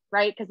confusion,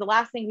 right? Because the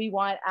last thing we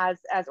want as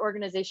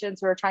organizations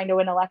who are trying to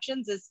win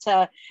elections is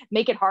to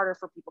make it harder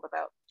for people to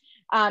vote.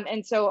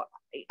 And so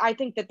I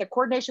think that the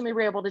coordination we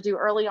were able to do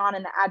early on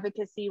in the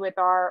advocacy with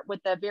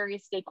the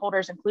various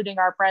stakeholders, including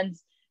our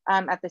friends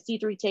at the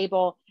C3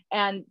 table,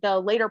 and the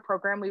later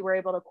program we were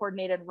able to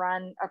coordinate and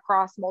run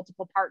across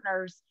multiple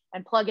partners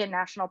and plug in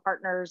national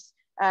partners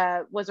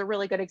was a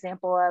really good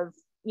example of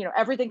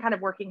everything kind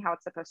of working how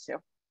it's supposed to.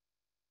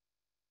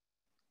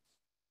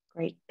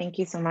 Great, thank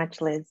you so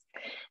much, Liz.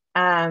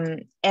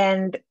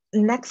 And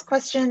next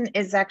question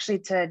is actually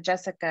to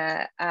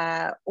Jessica.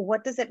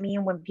 What does it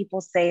mean when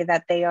people say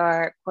that they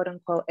are, quote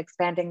unquote,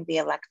 expanding the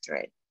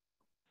electorate?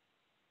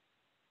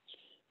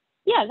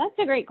 Yeah, that's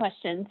a great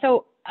question.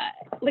 So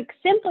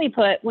simply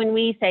put, when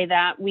we say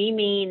that, we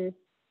mean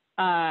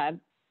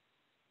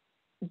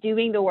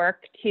doing the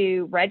work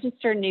to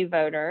register new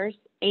voters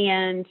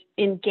and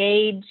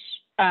engage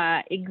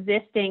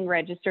existing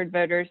registered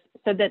voters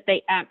so that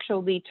they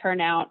actually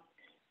turn out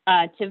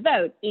to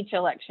vote each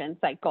election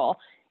cycle.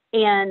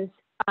 And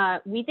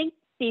we think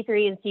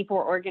C3 and C4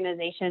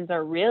 organizations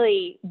are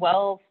really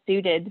well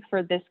suited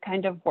for this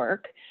kind of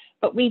work,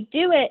 but we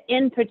do it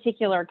in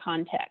particular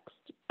context.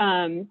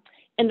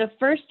 And the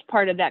first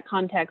part of that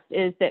context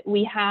is that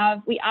we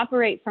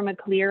operate from a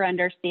clear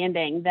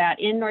understanding that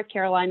in North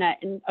Carolina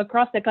and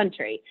across the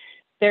country,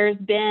 there's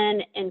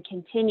been and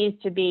continues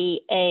to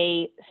be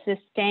a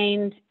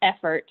sustained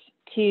effort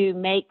to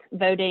make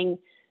voting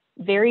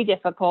very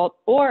difficult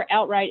or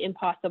outright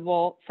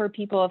impossible for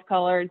people of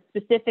color,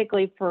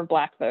 specifically for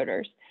Black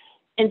voters.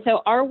 And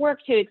so our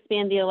work to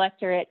expand the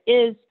electorate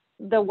is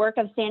the work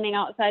of standing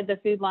outside the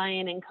food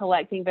line and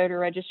collecting voter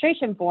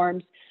registration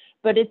forms,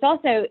 but it's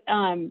also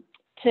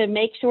to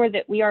make sure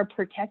that we are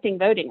protecting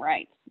voting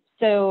rights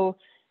so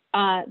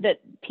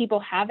that people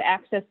have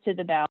access to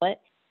the ballot.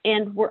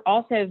 And we're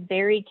also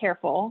very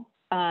careful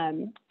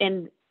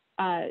and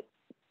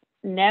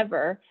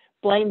never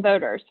blame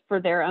voters for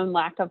their own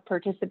lack of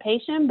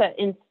participation, but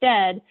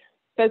instead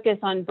focus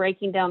on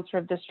breaking down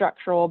sort of the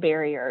structural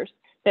barriers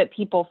that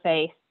people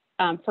face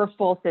for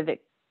full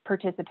civic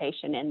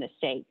participation in the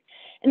state.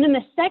 And then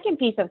the second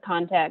piece of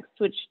context,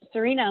 which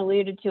Serena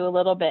alluded to a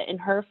little bit in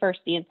her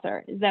first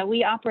answer, is that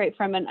we operate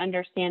from an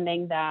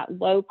understanding that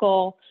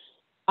local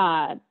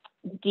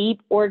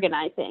deep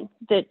organizing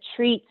that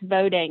treats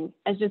voting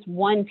as just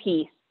one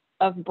piece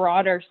of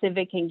broader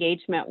civic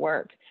engagement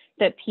work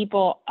that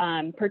people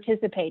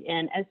participate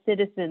in as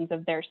citizens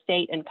of their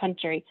state and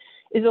country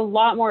is a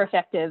lot more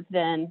effective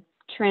than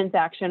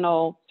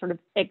transactional sort of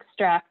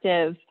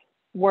extractive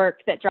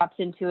work that drops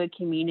into a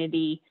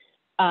community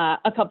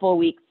a couple of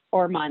weeks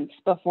or months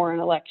before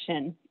an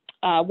election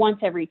once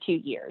every 2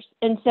 years.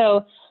 And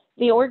so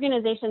the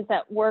organizations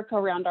that work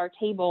around our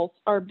tables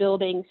are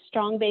building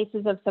strong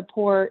bases of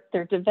support.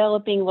 They're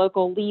developing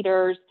local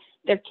leaders.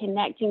 They're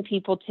connecting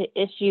people to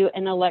issue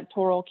and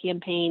electoral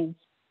campaigns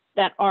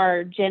that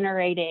are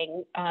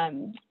generating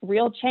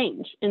real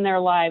change in their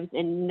lives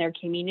and in their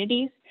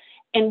communities.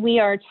 And we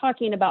are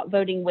talking about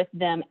voting with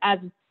them as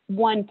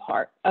one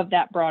part of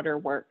that broader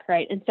work,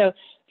 right? And so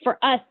for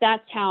us,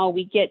 that's how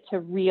we get to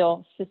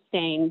real,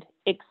 sustained,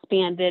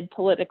 expanded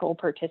political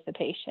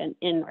participation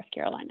in North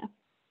Carolina.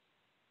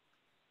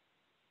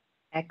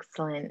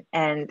 Excellent.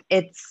 And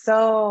it's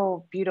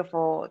so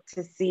beautiful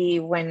to see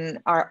when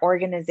our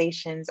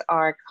organizations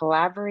are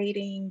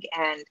collaborating,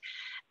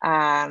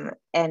 and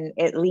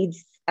it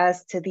leads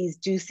us to these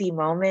juicy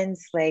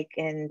moments, like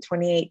in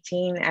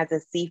 2018 as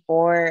a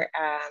C4,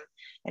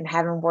 and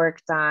having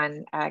worked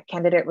on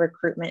candidate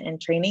recruitment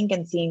and training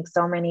and seeing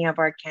so many of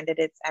our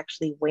candidates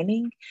actually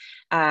winning.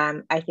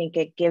 I think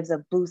it gives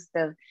a boost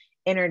of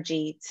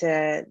energy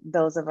to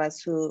those of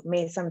us who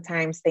may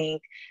sometimes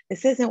think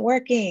this isn't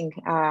working,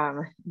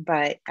 and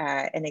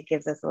it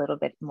gives us a little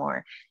bit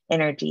more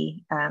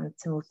energy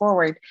to move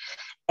forward.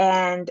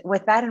 And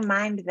with that in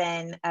mind,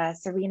 then,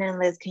 Serena and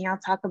Liz, can y'all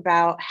talk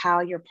about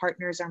how your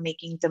partners are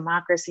making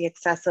democracy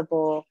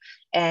accessible,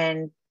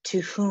 and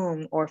to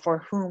whom or for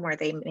whom are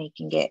they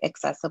making it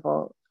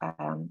accessible?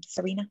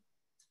 Serena?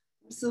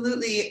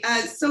 Absolutely.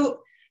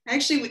 So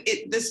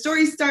actually, the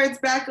story starts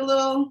back a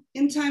little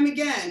in time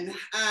again.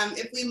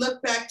 If we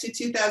look back to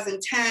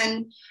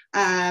 2010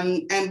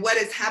 and what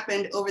has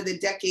happened over the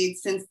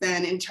decades since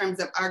then in terms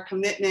of our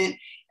commitment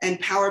and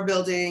power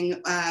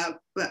building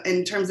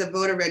in terms of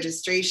voter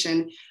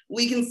registration,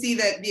 we can see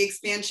that the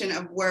expansion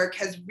of work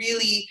has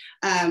really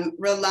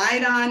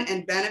relied on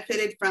and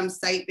benefited from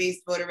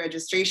site-based voter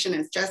registration,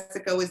 as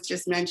Jessica was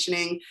just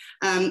mentioning,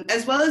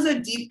 as well as a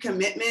deep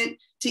commitment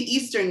to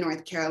Eastern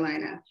North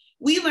Carolina.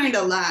 We learned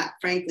a lot,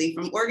 frankly,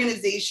 from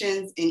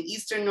organizations in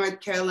Eastern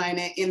North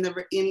Carolina in the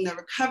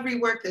recovery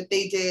work that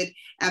they did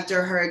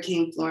after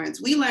Hurricane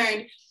Florence. We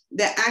learned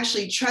that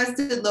actually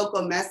trusted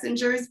local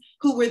messengers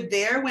who were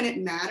there when it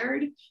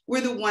mattered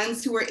were the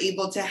ones who were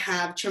able to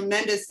have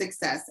tremendous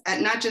success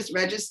at not just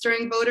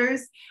registering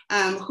voters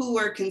who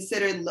were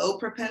considered low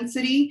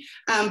propensity,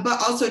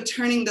 but also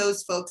turning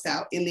those folks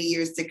out in the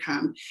years to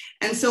come.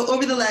 And so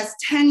over the last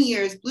 10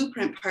 years,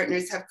 Blueprint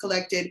Partners have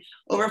collected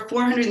over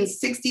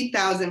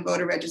 460,000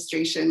 voter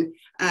registration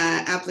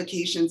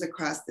applications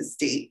across the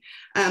state.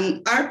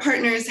 Our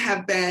partners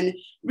have been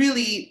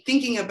really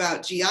thinking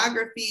about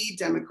geography,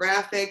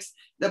 demographics.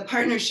 The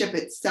partnership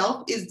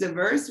itself is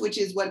diverse, which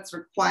is what's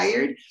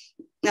required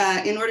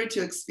in order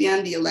to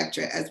expand the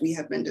electorate, as we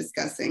have been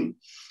discussing.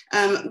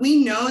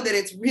 We know that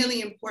it's really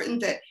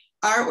important that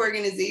our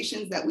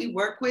organizations that we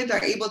work with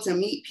are able to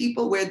meet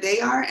people where they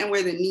are and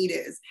where the need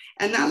is.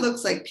 And that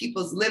looks like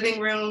people's living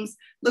rooms,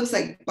 looks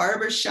like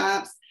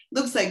barbershops,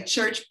 looks like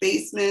church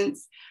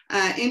basements.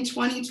 In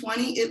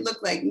 2020, it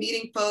looked like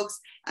meeting folks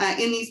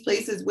in these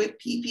places with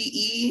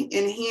PPE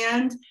in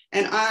hand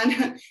and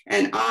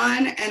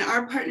on, and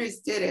our partners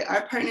did it.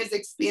 Our partners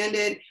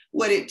expanded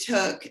what it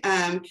took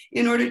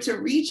in order to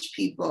reach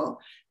people,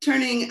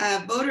 turning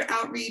voter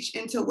outreach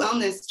into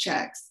wellness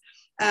checks,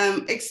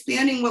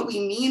 expanding what we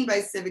mean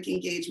by civic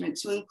engagement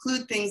to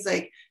include things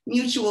like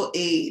mutual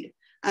aid.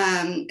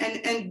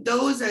 And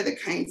those are the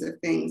kinds of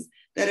things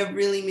that have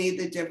really made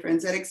the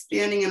difference at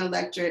expanding an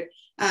electorate.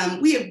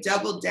 We have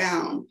doubled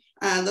down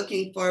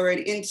looking forward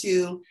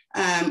into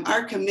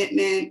our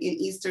commitment in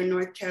Eastern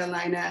North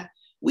Carolina.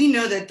 We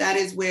know that that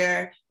is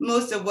where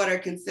most of what are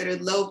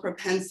considered low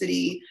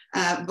propensity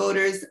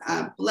voters,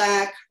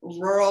 Black,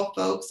 rural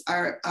folks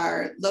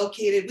are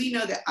located. We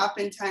know that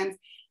oftentimes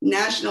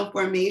national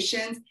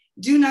formations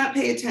do not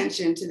pay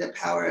attention to the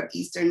power of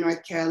Eastern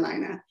North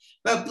Carolina,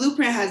 but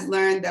Blueprint has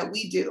learned that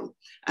we do.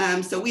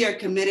 So we are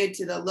committed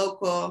to the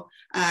local,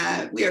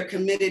 we are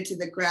committed to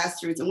the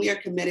grassroots, and we are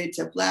committed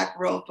to Black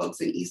rural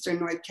folks in Eastern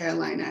North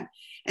Carolina.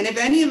 And if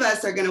any of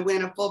us are going to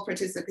win a full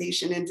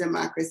participation in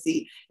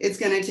democracy, it's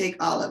going to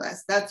take all of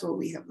us. That's what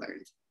we have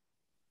learned.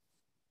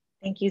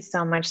 Thank you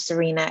so much,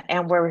 Serena.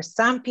 And where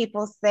some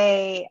people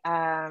say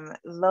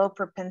low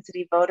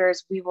propensity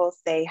voters, we will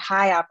say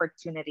high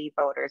opportunity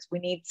voters. We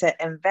need to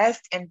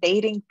invest in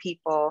dating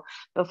people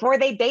before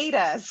they date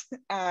us.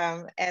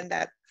 And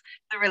that's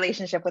the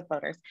relationship with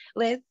voters.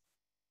 Liz?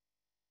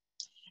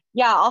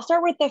 Yeah, I'll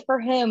start with the for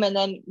whom and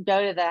then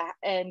go to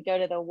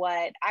the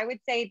what. I would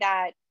say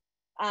that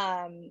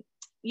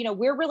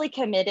we're really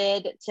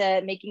committed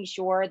to making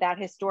sure that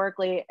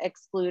historically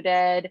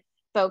excluded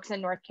folks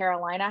in North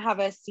Carolina have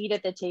a seat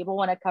at the table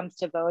when it comes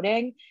to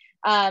voting.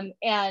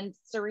 And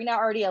Serena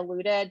already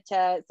alluded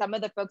to some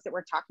of the folks that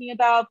we're talking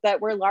about,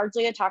 but we're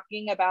largely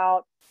talking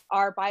about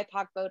our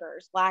BIPOC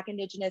voters, Black,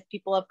 Indigenous,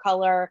 people of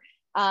color,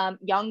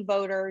 young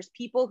voters,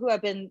 people who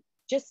have been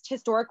just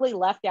historically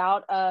left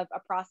out of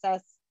a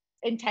process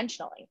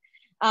intentionally.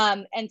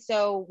 And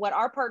so what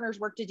our partners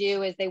work to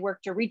do is they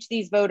work to reach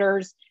these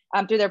voters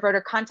through their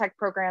voter contact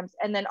programs,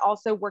 and then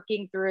also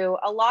working through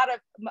a lot of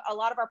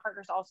our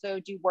partners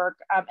also do work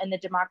in the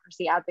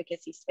democracy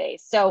advocacy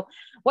space. So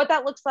what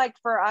that looks like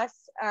for us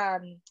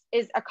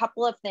is a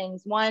couple of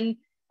things. One,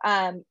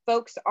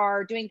 folks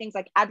are doing things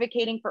like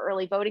advocating for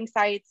early voting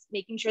sites,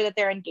 making sure that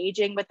they're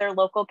engaging with their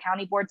local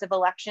county boards of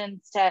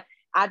elections to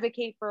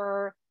advocate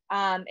for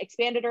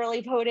expanded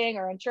early voting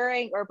or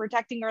ensuring or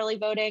protecting early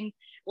voting.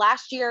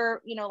 Last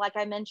year, like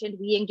I mentioned,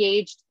 we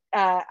engaged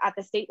at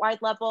the statewide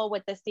level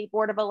with the State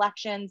Board of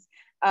Elections,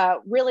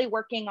 really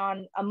working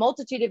on a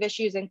multitude of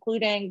issues,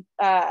 including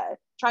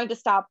trying to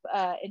stop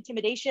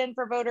intimidation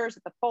for voters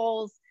at the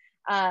polls.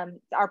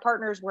 Our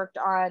partners worked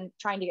on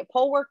trying to get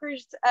poll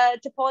workers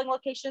to polling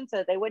locations so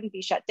that they wouldn't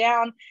be shut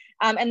down.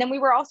 And then we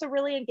were also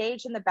really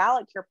engaged in the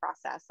ballot cure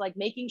process, like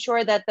making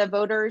sure that the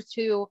voters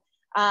who,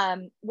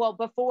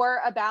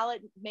 before a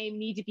ballot may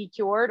need to be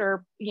cured,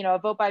 or, a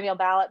vote by mail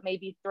ballot may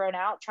be thrown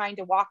out, trying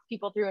to walk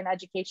people through an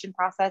education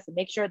process and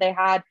make sure they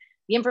had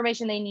the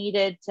information they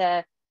needed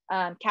to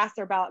cast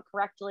their ballot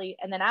correctly.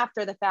 And then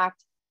after the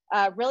fact,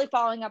 really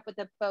following up with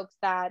the folks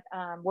that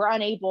were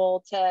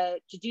unable to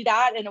do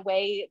that in a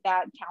way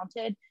that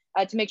counted,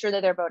 to make sure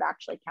that their vote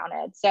actually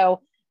counted.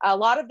 So a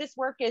lot of this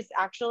work is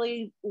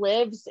actually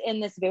lives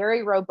in this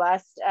very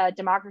robust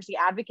democracy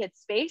advocate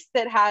space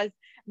that has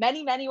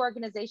many, many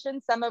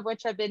organizations, some of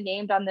which have been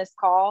named on this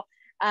call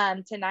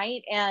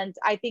tonight. And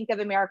I think of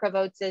America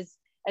Votes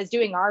as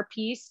doing our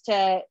piece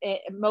to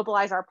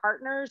mobilize our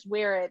partners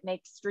where it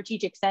makes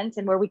strategic sense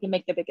and where we can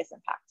make the biggest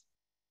impact.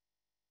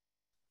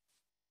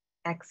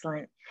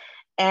 Excellent.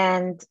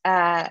 And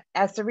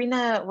as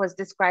Serena was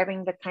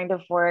describing the kind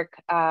of work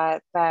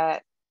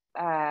that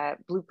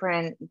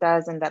Blueprint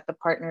does and that the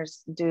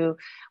partners do,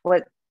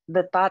 what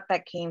the thought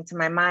that came to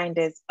my mind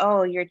is,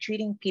 oh, you're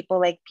treating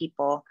people like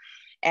people.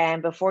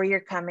 And before you're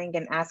coming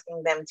and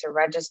asking them to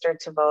register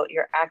to vote,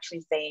 you're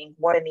actually saying,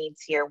 what are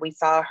needs here? We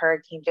saw a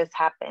hurricane just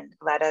happen.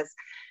 Let us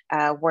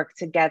work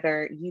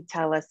together. You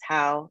tell us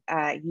how,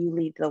 you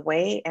lead the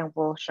way, and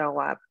we'll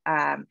show up.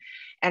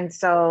 And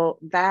so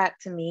that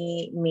to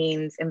me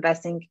means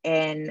investing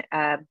in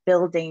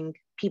building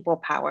people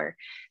power.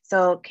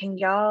 So can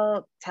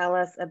y'all tell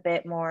us a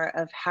bit more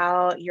of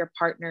how your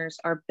partners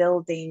are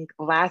building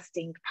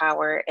lasting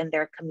power in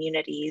their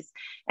communities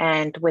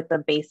and with the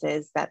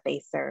bases that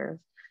they serve?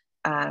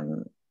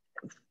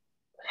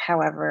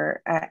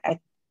 However,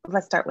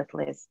 let's start with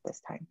Liz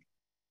this time.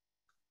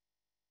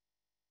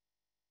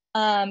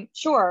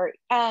 Sure.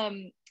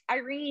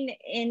 Irene,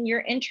 in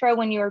your intro,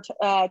 when you were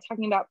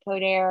talking about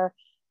Poder,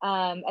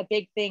 a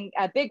big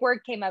word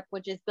came up,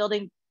 which is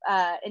building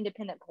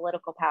independent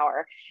political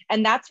power.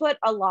 And that's what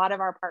a lot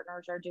of our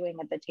partners are doing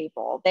at the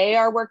table. They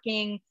are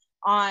working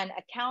on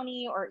a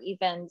county or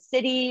even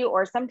city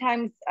or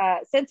sometimes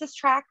census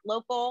tract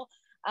local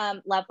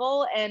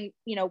level, and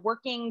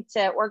working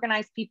to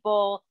organize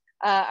people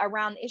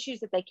around issues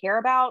that they care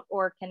about,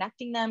 or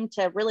connecting them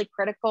to really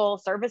critical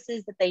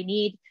services that they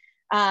need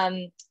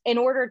in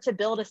order to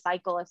build a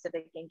cycle of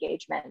civic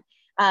engagement.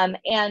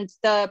 And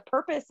the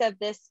purpose of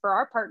this for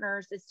our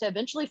partners is to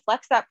eventually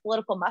flex that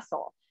political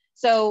muscle.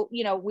 So,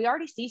 we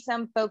already see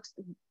some folks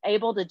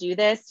able to do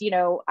this.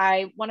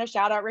 I want to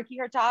shout out Ricky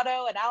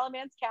Hurtado in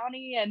Alamance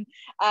County, and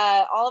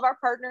all of our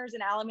partners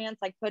in Alamance,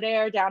 like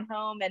Poder down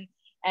home, and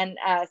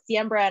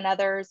Siembra and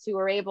others who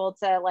were able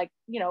to,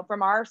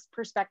 from our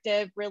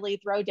perspective, really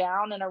throw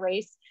down in a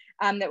race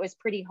that was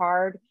pretty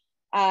hard.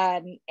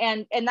 And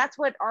that's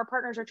what our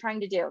partners are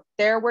trying to do.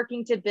 They're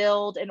working to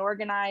build and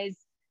organize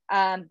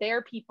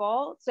their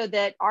people so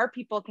that our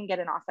people can get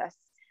in office,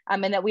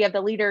 and that we have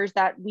the leaders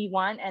that we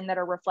want and that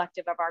are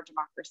reflective of our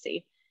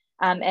democracy.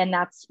 And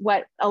that's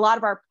what a lot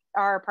of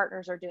our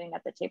partners are doing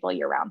at the table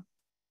year round.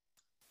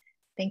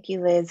 Thank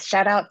you, Liz.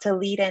 Shout out to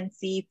Lead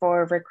NC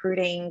for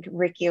recruiting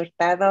Ricky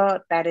Hurtado.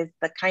 That is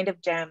the kind of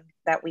gem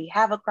that we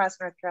have across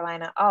North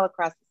Carolina, all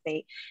across the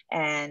state.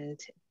 And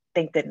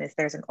thank goodness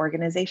there's an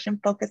organization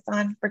focused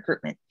on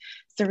recruitment.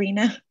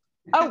 Serena?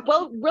 Oh,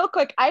 well, real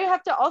quick, I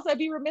have to also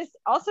be remiss.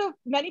 Also,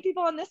 many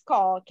people on this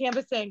call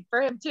canvassing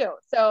for him too.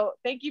 So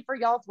thank you for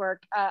y'all's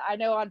work. I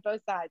know on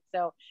both sides.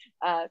 So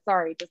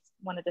sorry, just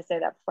wanted to say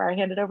that before I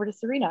hand it over to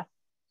Serena.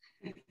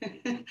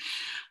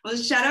 Well,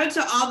 shout out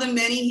to all the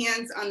many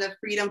hands on the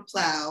Freedom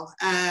Plow.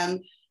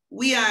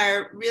 We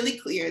are really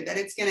clear that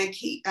it's going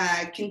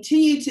to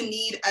continue to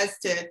need us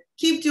to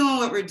keep doing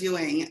what we're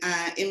doing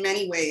in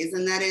many ways,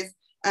 and that is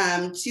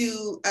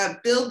to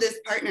build this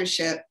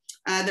partnership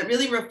that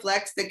really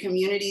reflects the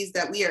communities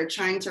that we are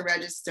trying to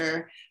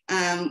register.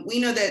 We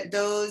know that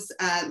those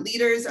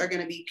leaders are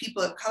going to be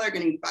people of color,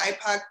 going to be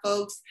BIPOC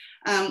folks.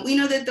 We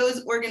know that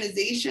those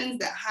organizations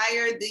that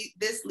hire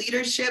this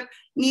leadership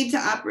need to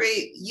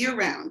operate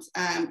year-round,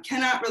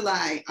 cannot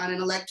rely on an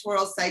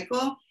electoral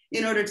cycle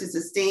in order to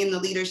sustain the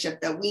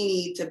leadership that we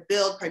need to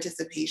build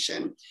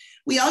participation.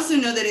 We also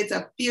know that it's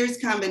a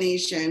fierce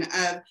combination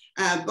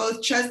of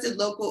both trusted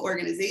local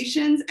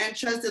organizations and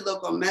trusted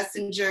local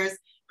messengers,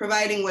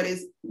 providing what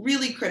is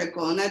really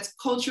critical, and that's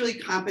culturally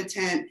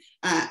competent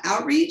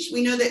outreach.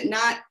 We know that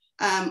not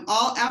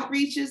all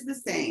outreach is the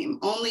same.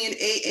 Only an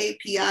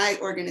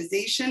AAPI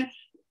organization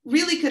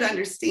really could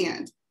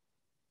understand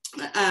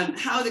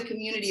how the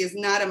community is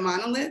not a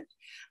monolith,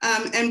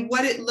 and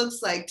what it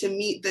looks like to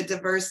meet the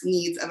diverse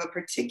needs of a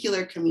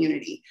particular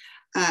community.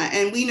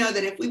 And we know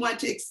that if we want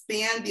to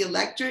expand the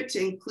electorate to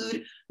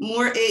include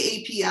more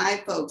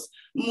AAPI folks,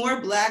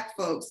 more Black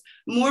folks,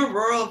 more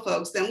rural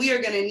folks, then we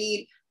are going to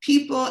need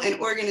people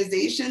and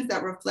organizations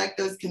that reflect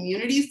those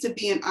communities to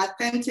be an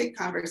authentic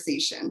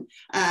conversation.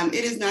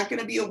 It is not going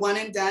to be a one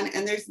and done,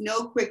 and there's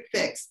no quick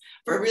fix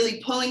for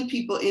really pulling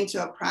people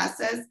into a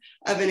process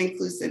of an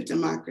inclusive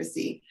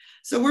democracy.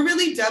 So we're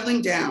really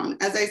doubling down,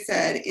 as I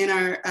said, in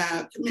our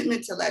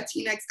commitment to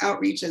Latinx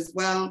outreach as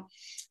well.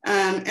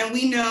 And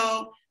we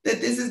know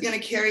that this is going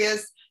to carry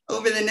us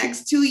over the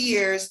next 2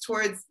 years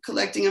towards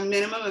collecting a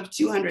minimum of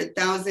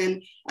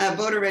 200,000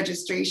 voter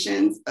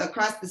registrations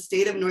across the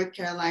state of North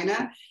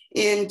Carolina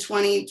in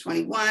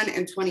 2021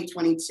 and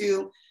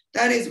 2022.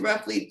 That is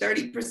roughly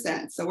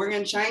 30%. So we're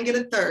going to try and get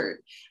a third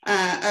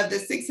of the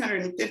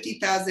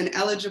 650,000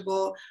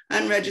 eligible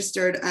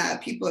unregistered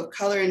people of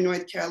color in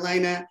North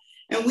Carolina.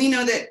 And we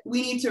know that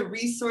we need to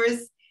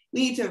resource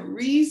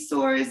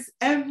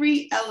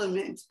every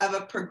element of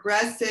a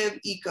progressive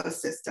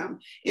ecosystem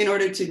in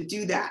order to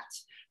do that.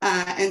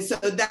 And so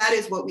that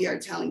is what we are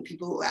telling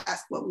people who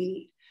ask what we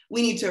need.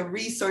 We need to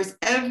resource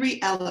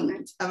every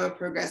element of a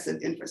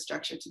progressive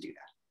infrastructure to do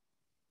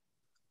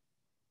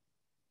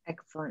that.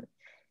 Excellent.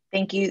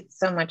 Thank you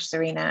so much,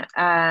 Serena.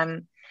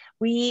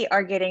 We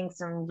are getting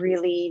some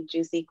really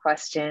juicy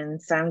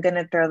questions. So I'm going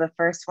to throw the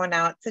first one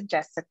out to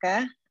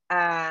Jessica.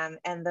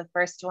 And the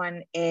first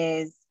one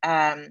is,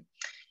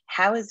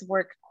 how is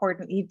work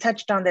coordinated? You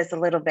touched on this a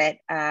little bit,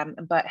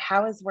 but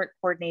how is work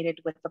coordinated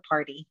with the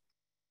party?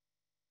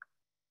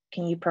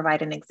 Can you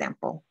provide an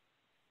example?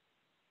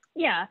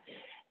 Yeah,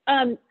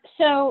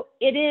 so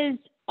it is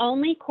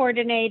only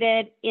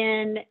coordinated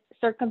in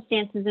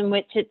circumstances in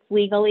which it's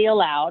legally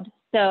allowed.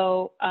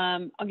 So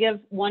I'll give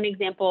one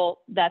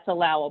example that's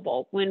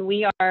allowable. When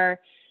we are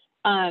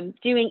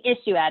doing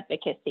issue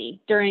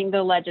advocacy during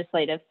the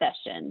legislative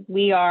session,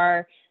 we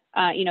are,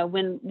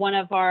 when one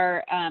of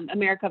our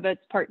America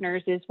Votes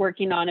partners is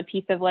working on a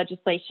piece of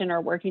legislation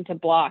or working to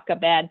block a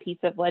bad piece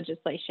of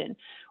legislation,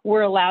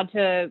 we're allowed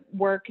to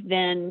work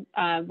then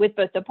with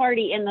both the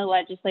party and the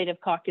legislative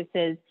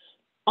caucuses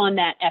on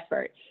that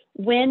effort.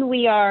 When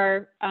we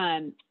are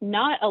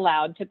not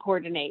allowed to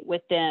coordinate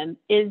with them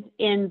is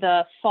in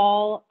the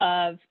fall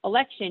of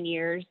election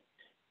years,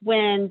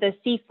 when the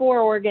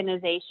C4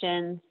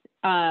 organizations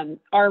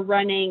are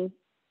running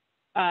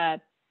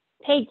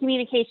paid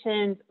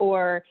communications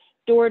or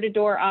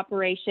door-to-door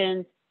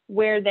operations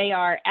where they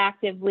are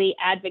actively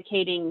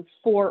advocating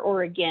for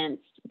or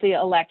against the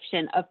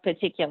election of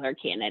particular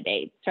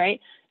candidates, right?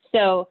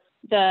 So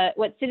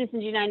what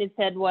Citizens United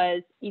said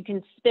was you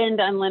can spend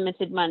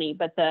unlimited money,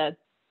 but the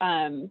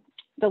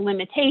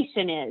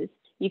limitation is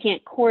you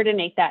can't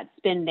coordinate that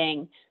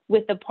spending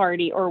with the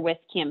party or with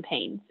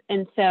campaigns.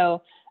 And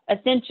so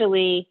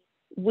essentially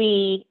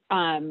we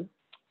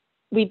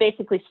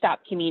basically stop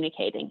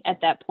communicating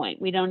at that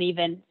point. We don't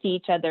even see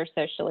each other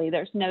socially.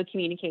 There's no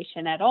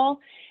communication at all.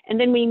 And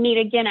then we meet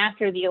again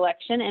after the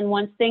election. And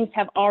once things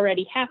have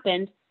already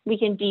happened, we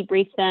can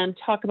debrief them,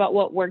 talk about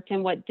what worked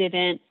and what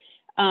didn't.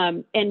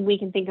 And we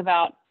can think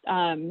about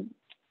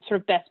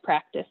sort of best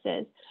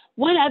practices.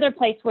 One other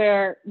place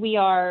where we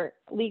are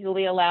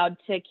legally allowed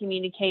to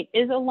communicate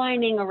is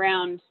aligning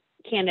around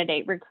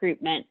candidate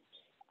recruitment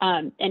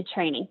and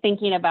training,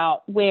 thinking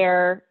about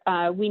where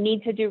we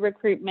need to do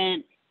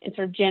recruitment and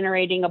sort of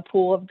generating a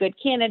pool of good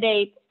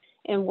candidates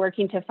and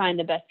working to find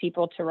the best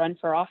people to run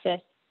for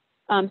office.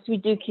 So we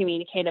do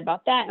communicate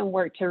about that and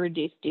work to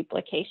reduce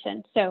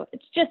duplication. So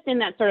it's just in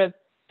that sort of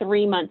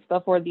 3 months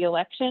before the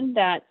election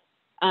that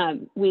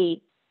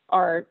we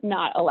are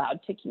not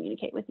allowed to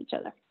communicate with each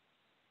other.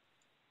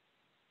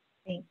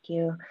 Thank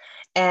you.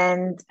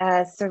 And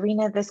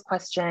Serena, this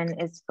question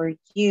is for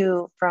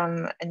you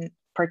from a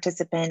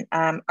participant.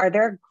 Are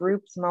there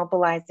groups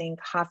mobilizing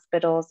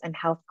hospitals and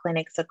health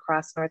clinics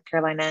across North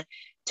Carolina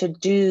to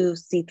do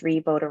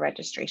C3 voter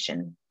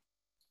registration?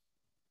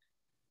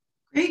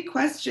 Great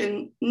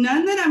question.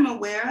 None that I'm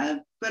aware of,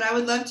 but I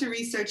would love to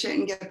research it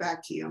and get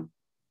back to you.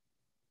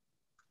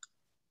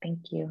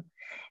 Thank you.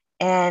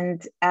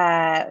 And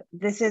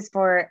this is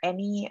for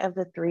any of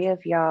the three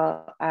of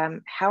y'all.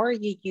 How are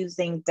you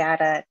using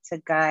data to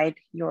guide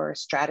your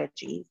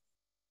strategies?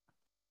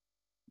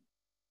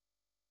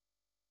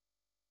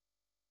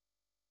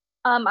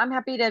 I'm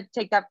happy to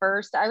take that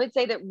first. I would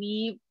say that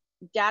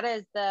data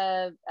is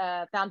the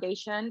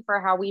foundation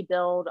for how we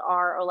build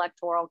our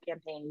electoral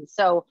campaigns.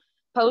 So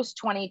post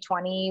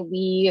 2020,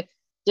 we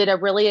did a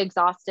really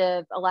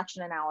exhaustive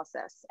election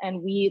analysis,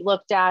 and we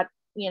looked at,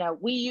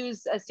 we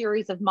use a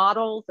series of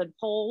models and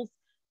polls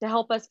to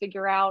help us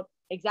figure out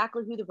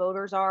exactly who the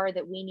voters are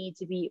that we need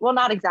to be, well,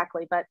 not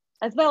exactly, but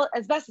as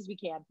best as we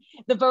can,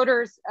 the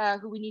voters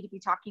who we need to be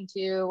talking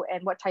to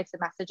and what types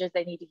of messages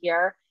they need to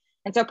hear.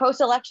 And so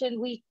post-election,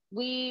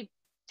 we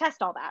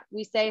test all that.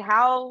 We say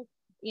how,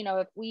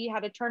 if we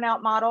had a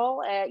turnout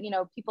model,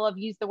 people have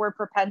used the word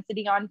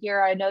propensity on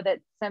here. I know that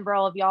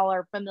several of y'all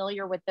are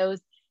familiar with those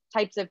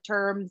types of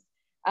terms.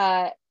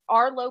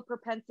 Our low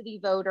propensity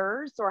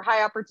voters or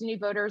high opportunity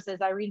voters,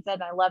 as Irene said,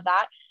 and I love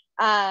that,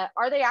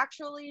 Are they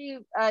actually,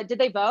 did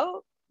they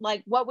vote?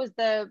 Like, what was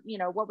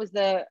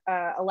the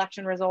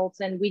election results?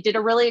 And we did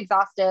a really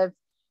exhaustive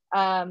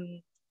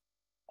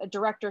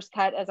director's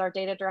cut, as our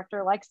data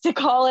director likes to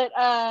call it,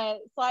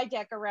 slide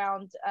deck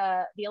around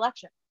the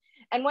election.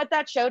 And what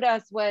that showed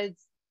us was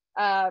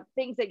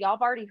things that y'all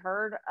have already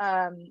heard,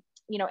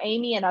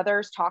 Amy and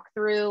others talk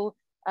through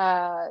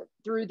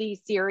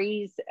these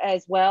series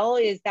as well,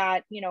 is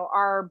that,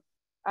 our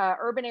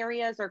urban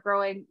areas are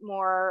growing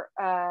more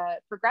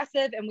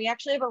progressive, and we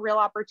actually have a real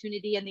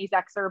opportunity in these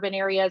ex-urban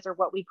areas, or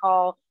what we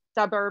call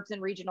suburbs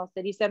and regional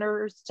city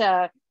centers,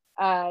 to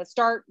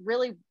start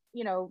really,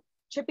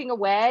 chipping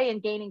away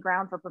and gaining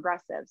ground for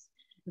progressives.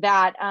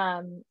 That,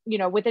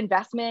 with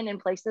investment in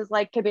places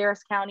like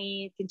Cabarrus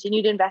County,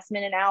 continued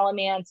investment in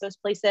Alamance, those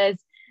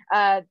places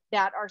that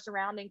are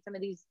surrounding some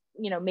of these,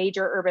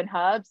 major urban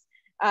hubs,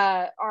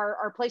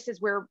 are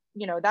places where,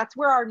 that's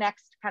where our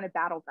next kind of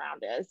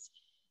battleground is.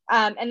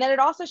 And then it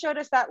also showed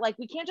us that, like,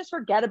 we can't just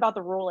forget about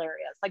the rural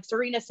areas. Like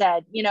Serena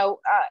said,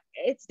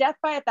 it's death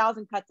by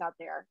 1,000 cuts out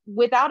there.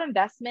 Without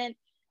investment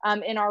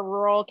in our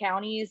rural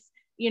counties,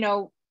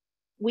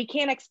 we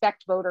can't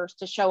expect voters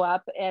to show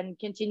up and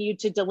continue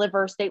to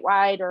deliver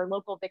statewide or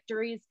local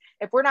victories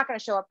if we're not going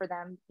to show up for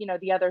them,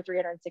 the other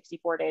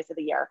 364 days of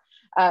the year.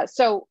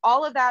 So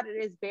all of that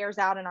bears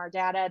out in our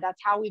data. That's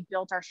how we've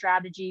built our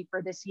strategy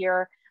for this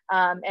year,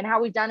 and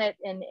how we've done it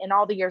in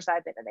all the years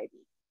I've been at AV.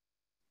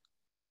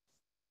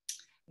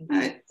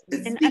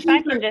 And if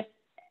I can just...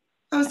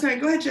 Oh, sorry,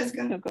 go ahead,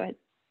 Jessica. No, go ahead.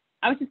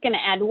 I was just going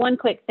to add one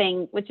quick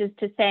thing, which is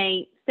to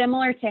say,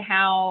 similar to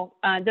how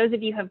those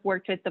of you who have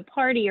worked with the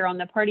party or on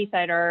the party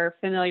side are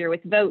familiar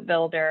with Vote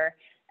Builder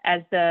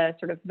as the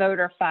sort of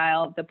voter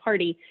file of the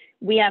party,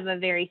 we have a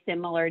very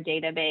similar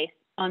database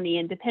on the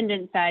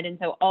independent side. And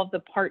so all of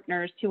the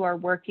partners who are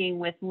working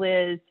with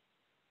Liz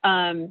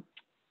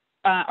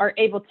are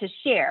able to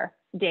share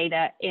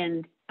data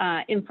and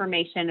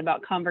information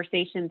about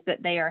conversations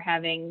that they are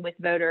having with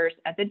voters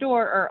at the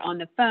door or on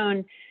the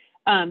phone.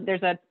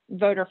 There's a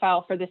voter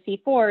file for the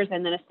C4s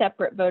and then a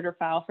separate voter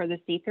file for the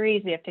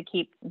C3s. We have to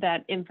keep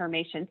that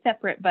information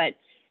separate, but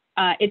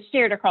it's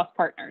shared across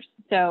partners.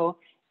 So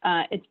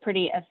it's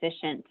pretty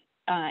efficient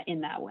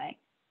in that way.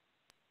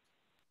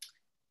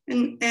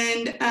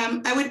 And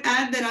I would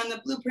add that on the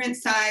Blueprint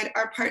side,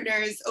 our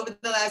partners over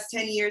the last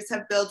 10 years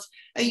have built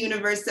a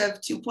universe of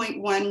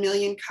 2.1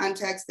 million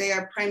contacts. They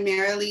are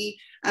primarily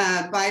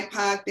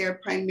BIPOC, they're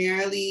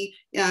primarily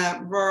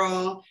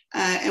rural,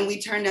 and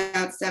we turned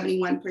out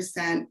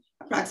 71%,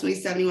 approximately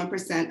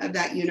 71% of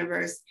that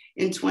universe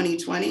in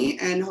 2020,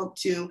 and hope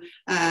to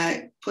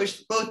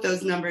push both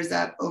those numbers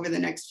up over the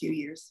next few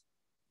years.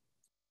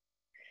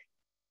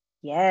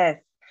 Yes.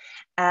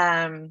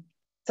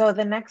 So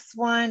the next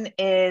one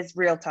is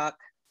real talk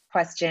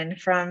question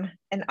from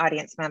an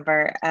audience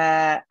member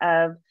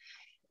of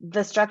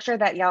the structure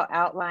that y'all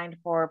outlined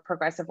for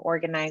progressive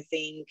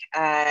organizing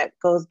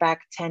goes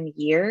back 10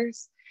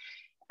 years.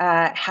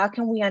 How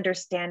can we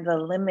understand the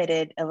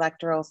limited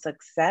electoral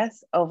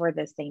success over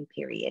the same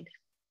period?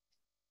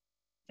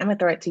 I'm gonna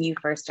throw it to you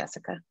first,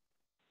 Jessica.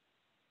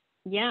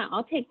 Yeah,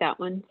 I'll take that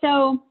one.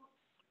 So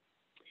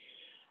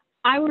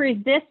I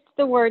resist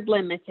the word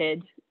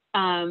limited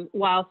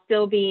while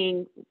still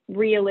being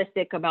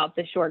realistic about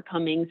the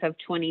shortcomings of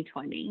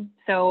 2020.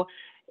 So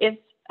if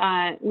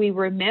we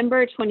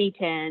remember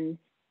 2010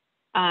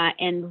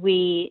 and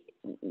we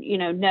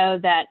know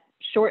that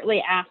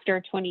shortly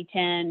after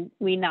 2010,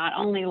 we not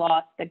only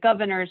lost the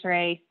governor's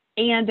race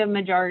and a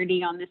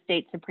majority on the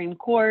state Supreme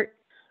Court,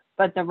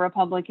 but the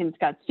Republicans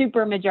got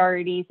super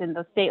majorities in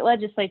the state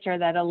legislature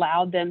that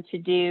allowed them to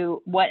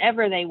do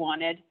whatever they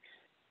wanted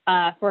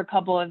for a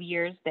couple of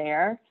years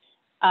there.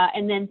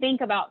 And then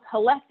think about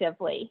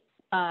collectively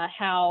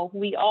how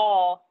we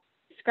all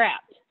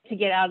scrapped to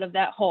get out of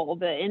that hole,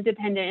 the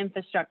independent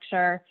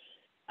infrastructure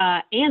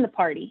and the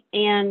party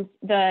and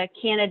the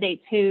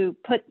candidates who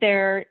put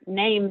their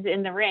names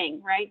in the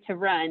ring, right, to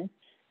run.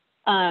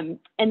 And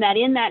that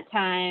in that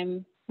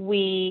time,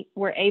 we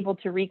were able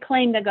to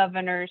reclaim the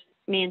governor's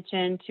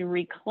mansion, to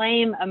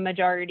reclaim a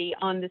majority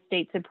on the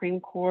state Supreme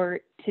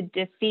Court, to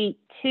defeat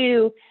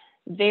two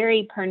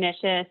very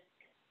pernicious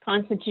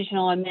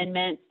constitutional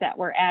amendments that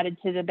were added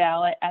to the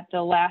ballot at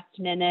the last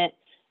minute,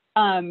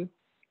 and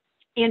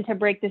to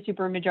break the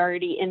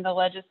supermajority in the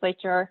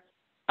legislature.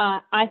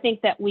 I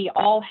think that we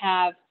all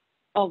have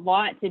a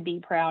lot to be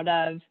proud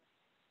of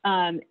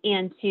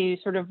and to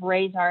sort of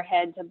raise our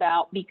heads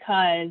about,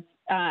 because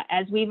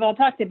as we've all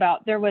talked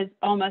about, there was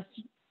almost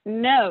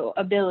no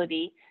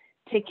ability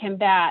to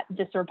combat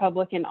this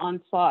Republican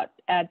onslaught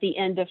at the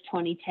end of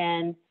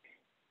 2010.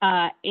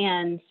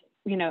 And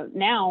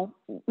now,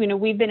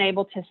 we've been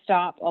able to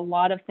stop a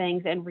lot of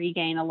things and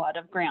regain a lot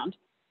of ground.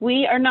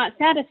 We are not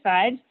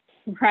satisfied,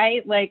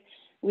 right? Like,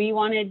 we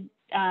wanted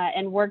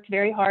and worked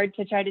very hard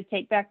to try to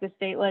take back the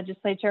state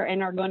legislature,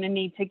 and are going to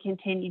need to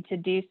continue to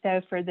do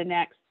so for the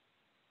next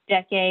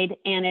decade.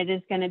 And it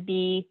is going to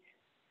be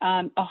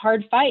a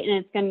hard fight, and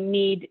it's going to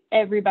need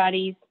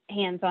everybody's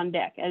hands on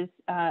deck, as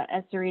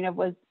Serena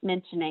was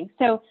mentioning.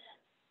 So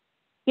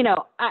you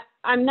know,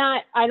 I'm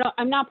not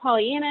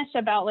Pollyannish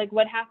about like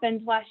what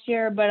happened last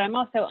year, but I'm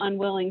also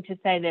unwilling to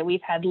say that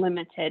we've had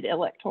limited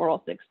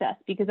electoral success,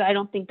 because I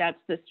don't think that's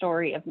the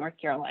story of North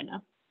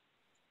Carolina.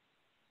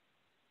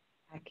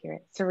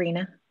 Accurate.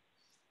 Serena?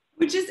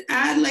 would just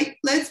add, like,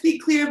 let's be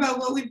clear about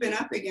what we've been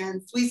up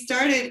against. We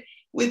started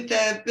with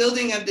the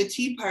building of the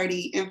Tea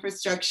Party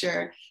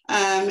infrastructure,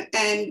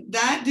 and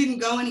that didn't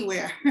go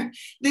anywhere.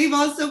 They've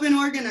also been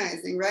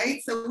organizing,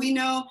 right? So we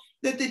know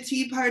that the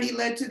Tea Party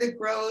led to the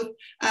growth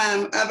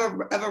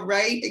of a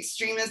right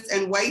extremist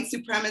and white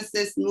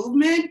supremacist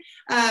movement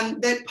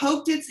that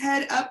poked its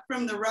head up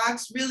from the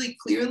rocks really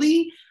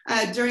clearly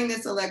during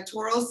this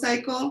electoral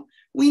cycle.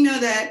 We know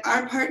that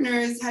our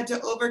partners had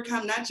to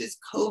overcome not just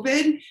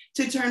COVID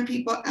to turn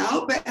people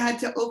out, but had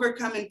to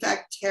overcome, in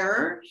fact,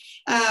 terror,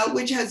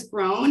 which has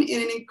grown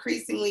in an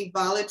increasingly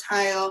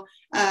volatile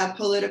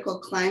political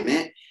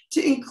climate,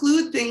 to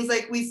include things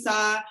like we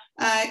saw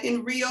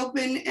in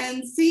Reopen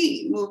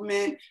NC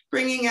movement,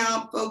 bringing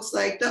out folks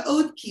like the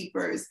Oath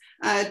Keepers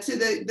to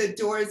the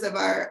doors of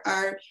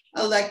our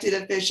elected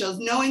officials,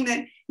 knowing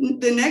that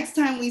the next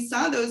time we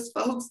saw those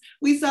folks,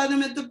 we saw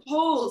them at the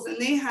polls and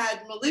they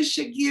had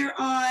militia gear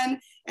on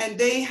and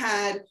they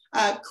had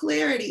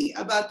clarity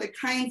about the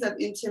kinds of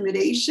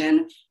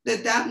intimidation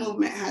that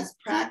movement has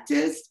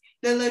practiced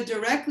that led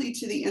directly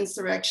to the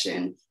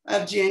insurrection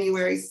of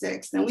January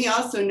 6th. And we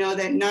also know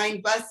that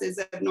 9 buses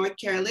of North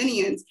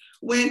Carolinians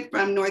went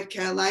from North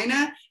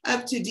Carolina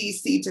up to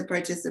DC to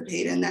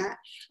participate in that.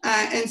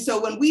 And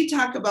so when we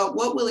talk about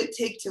what will it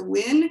take to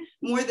win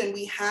more than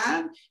we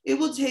have, it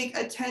will take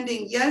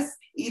attending, yes,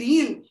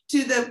 Irene,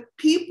 to the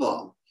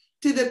people.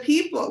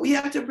 We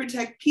have to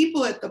protect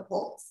people at the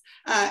polls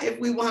if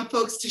we want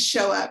folks to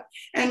show up.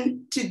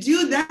 And to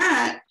do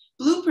that,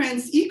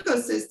 Blueprint's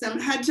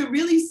ecosystem had to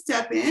really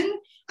step in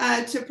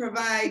to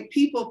provide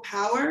people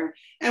power,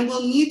 and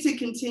we'll need to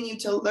continue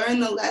to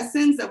learn the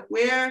lessons of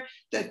where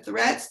the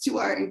threats to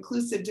our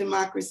inclusive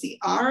democracy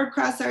are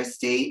across our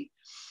state.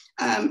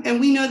 And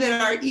we know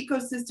that our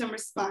ecosystem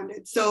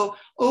responded. So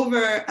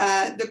over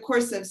the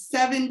course of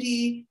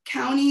 70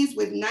 counties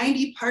with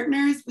 90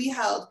 partners, we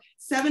held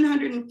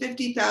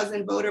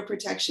 750,000 voter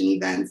protection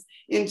events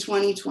in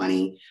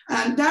 2020.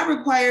 That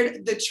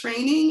required the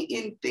training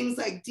in things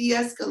like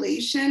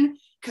de-escalation,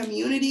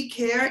 community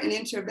care, and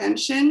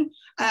intervention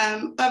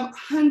of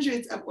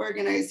hundreds of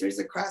organizers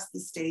across the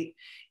state.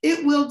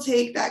 It will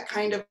take that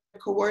kind of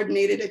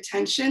coordinated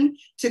attention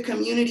to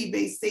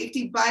community-based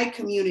safety by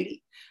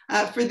community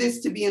for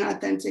this to be an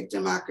authentic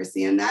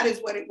democracy. And that is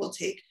what it will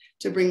take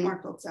to bring more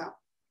folks out.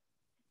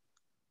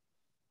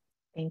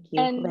 Thank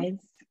you, Liz.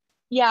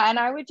 Yeah, and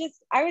I would just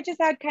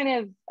add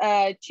kind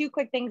of 2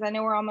 quick things. I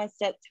know we're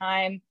almost at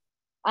time.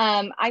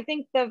 I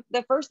think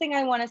the first thing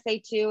I want to say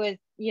too is,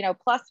 you know,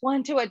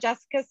 +1 to what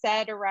Jessica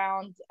said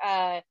around,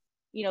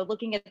 you know,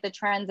 looking at the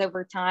trends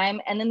over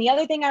time. And then the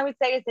other thing I would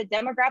say is that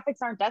demographics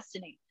aren't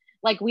destiny.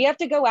 Like, we have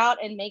to go out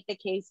and make the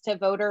case to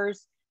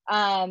voters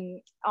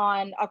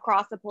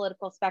across the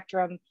political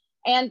spectrum.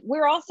 And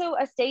we're also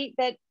a state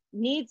that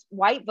needs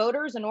white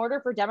voters in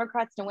order for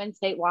Democrats to win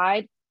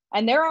statewide.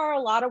 And there are a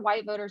lot of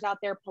white voters out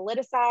there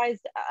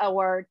politicized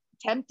or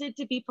tempted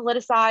to be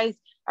politicized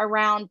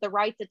around the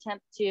right's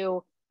attempt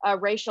to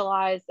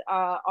racialize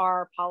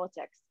our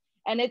politics.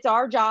 And it's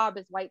our job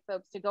as white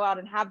folks to go out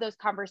and have those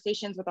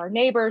conversations with our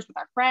neighbors, with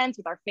our friends,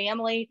 with our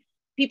family,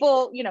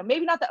 people, you know,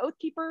 maybe not the Oath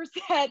Keepers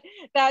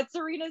that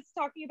Serena's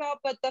talking about,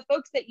 but the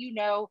folks that you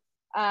know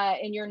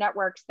in your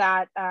networks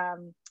that,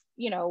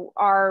 you know,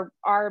 are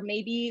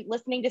maybe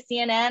listening to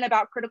CNN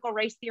about critical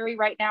race theory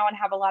right now and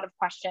have a lot of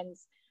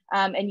questions.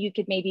 And you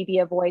could maybe be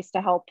a voice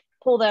to help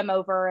pull them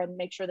over and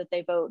make sure that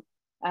they vote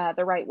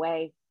the right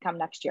way come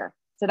next year.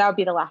 So that would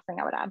be the last thing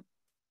I would add.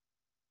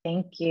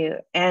 Thank you.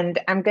 And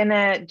I'm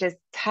gonna just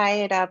tie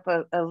it up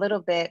a little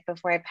bit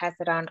before I pass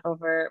it on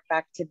over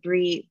back to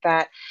Bree,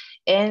 that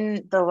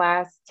in the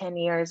last 10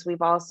 years,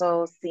 we've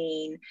also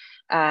seen,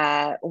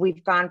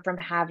 we've gone from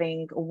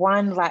having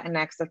 1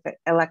 Latinx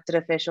elected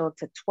official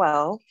to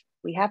 12.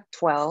 We have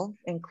 12,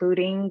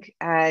 including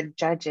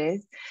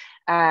judges.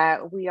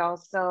 We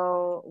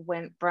also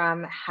went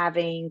from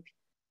having,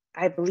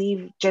 I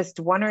believe, just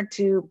 1 or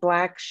 2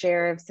 Black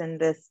sheriffs in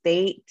the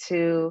state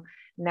to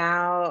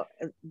now,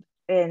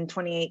 in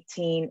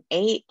 2018,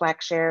 8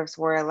 Black sheriffs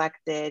were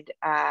elected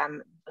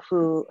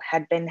who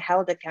had been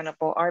held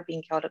accountable, are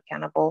being held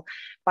accountable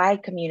by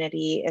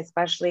community,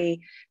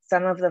 especially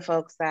some of the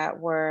folks that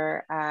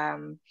were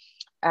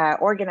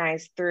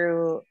organized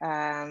through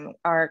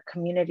our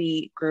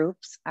community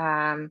groups.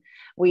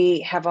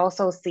 We have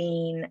also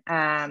seen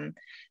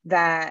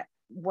that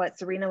what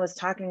Serena was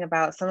talking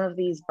about, some of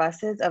these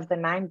buses, of the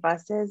 9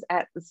 buses,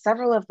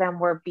 several of them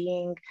were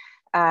being,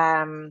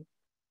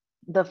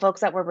 the folks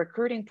that were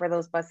recruiting for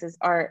those buses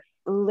are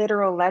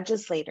literal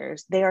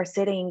legislators. They are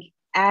sitting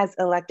as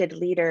elected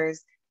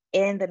leaders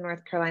in the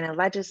North Carolina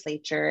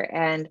legislature.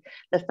 And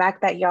the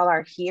fact that y'all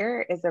are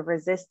here is a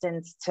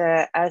resistance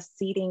to us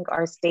ceding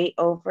our state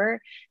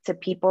over to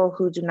people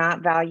who do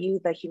not value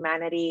the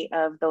humanity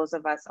of those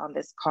of us on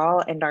this call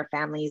and our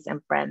families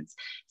and friends.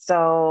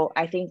 So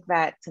I think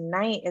that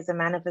tonight is a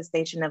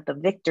manifestation of the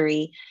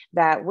victory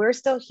that we're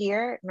still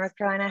here. North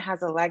Carolina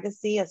has a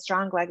legacy, a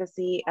strong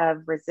legacy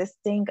of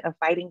resisting, of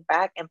fighting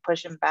back and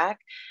pushing back.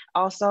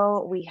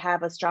 Also, we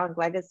have a strong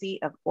legacy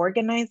of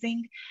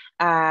organizing.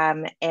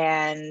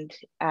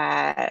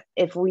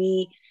 If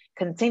we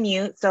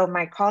continue, so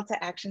my call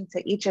to action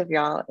to each of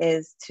y'all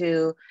is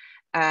to,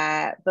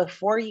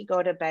 before you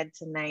go to bed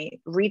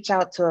tonight, reach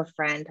out to a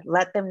friend,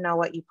 let them know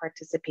what you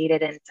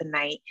participated in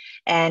tonight,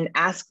 and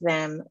ask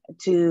them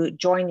to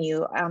join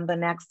you on the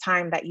next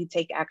time that you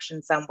take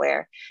action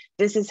somewhere.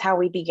 This is how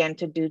we begin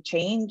to do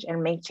change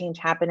and make change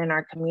happen in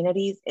our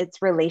communities.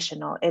 It's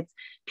relational. It's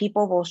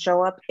people will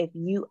show up if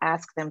you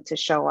ask them to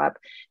show up.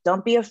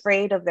 Don't be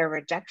afraid of their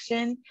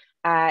rejection.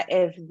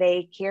 If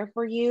they care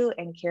for you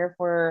and care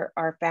for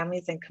our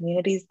families and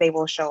communities, they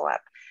will show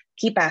up.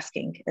 Keep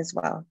asking as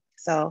well.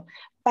 So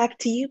back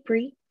to you,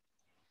 Bree.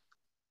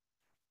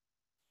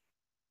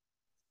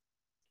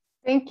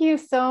 Thank you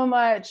so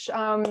much.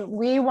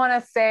 We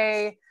want to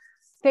say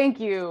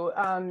thank you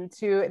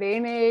to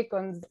Reine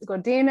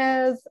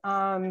Godinez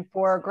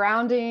for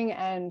grounding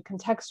and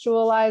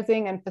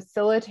contextualizing and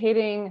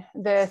facilitating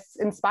this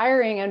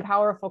inspiring and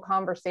powerful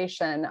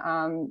conversation.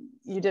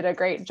 You did a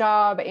great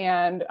job,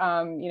 and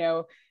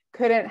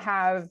couldn't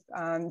have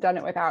done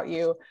it without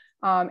you.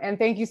 And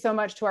thank you so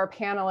much to our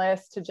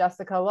panelists, to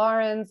Jessica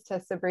Lawrence,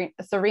 to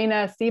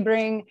Serena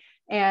Sebring,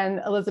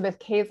 and Elizabeth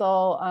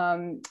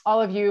Kazel,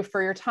 all of you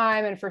for your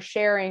time and for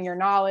sharing your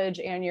knowledge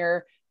and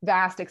your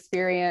vast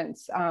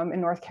experience in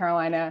North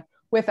Carolina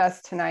with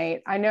us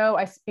tonight. I know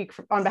I speak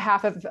on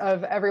behalf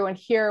of everyone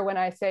here when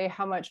I say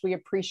how much we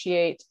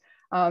appreciate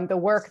the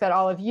work that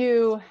all of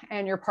you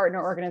and your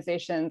partner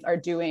organizations are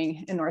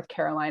doing in North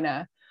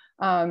Carolina.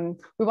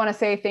 We want to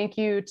say thank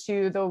you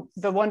to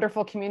the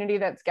wonderful community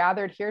that's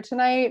gathered here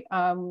tonight.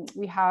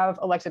 We have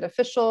elected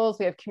officials,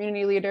 we have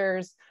community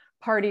leaders,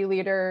 party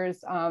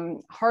leaders,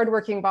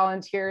 hardworking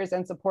volunteers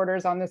and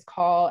supporters on this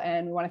call,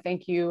 and we want to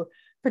thank you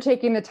for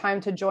taking the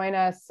time to join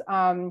us.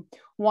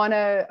 Want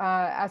to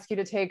ask you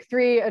to take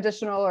 3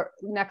 additional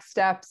next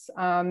steps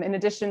in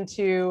addition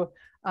to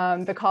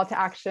the call to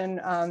action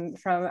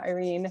from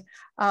Irene.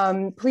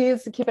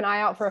 Please keep an eye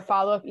out for a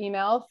follow-up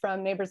email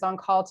from Neighbors on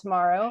Call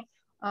tomorrow.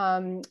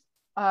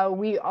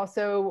 We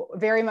also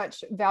very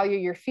much value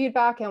your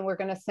feedback, and we're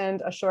going to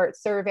send a short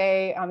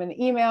survey in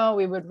the email.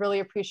 We would really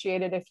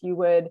appreciate it if you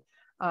would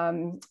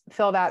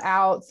fill that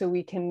out so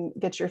we can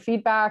get your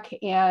feedback.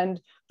 And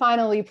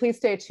finally, please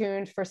stay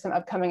tuned for some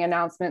upcoming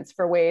announcements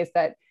for ways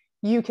that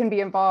you can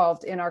be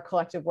involved in our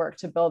collective work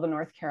to build a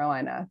North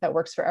Carolina that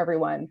works for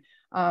everyone.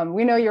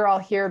 We know you're all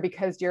here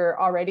because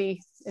you're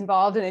already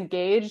involved and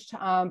engaged,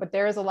 but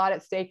there is a lot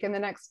at stake in the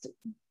next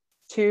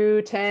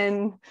 2,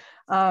 10,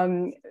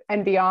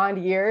 and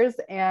beyond years,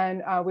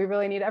 and we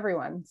really need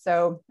everyone.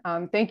 So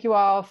thank you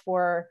all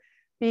for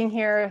being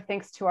here.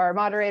 Thanks to our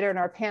moderator and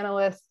our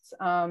panelists,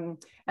 and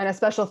a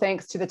special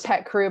thanks to the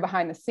tech crew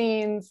behind the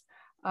scenes,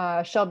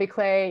 Shelby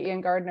Clay,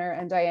 Ian Gardner,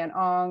 and Diane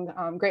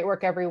Ong. Great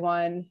work,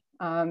 everyone.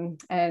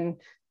 And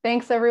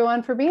thanks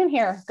everyone for being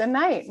here. Good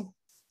night.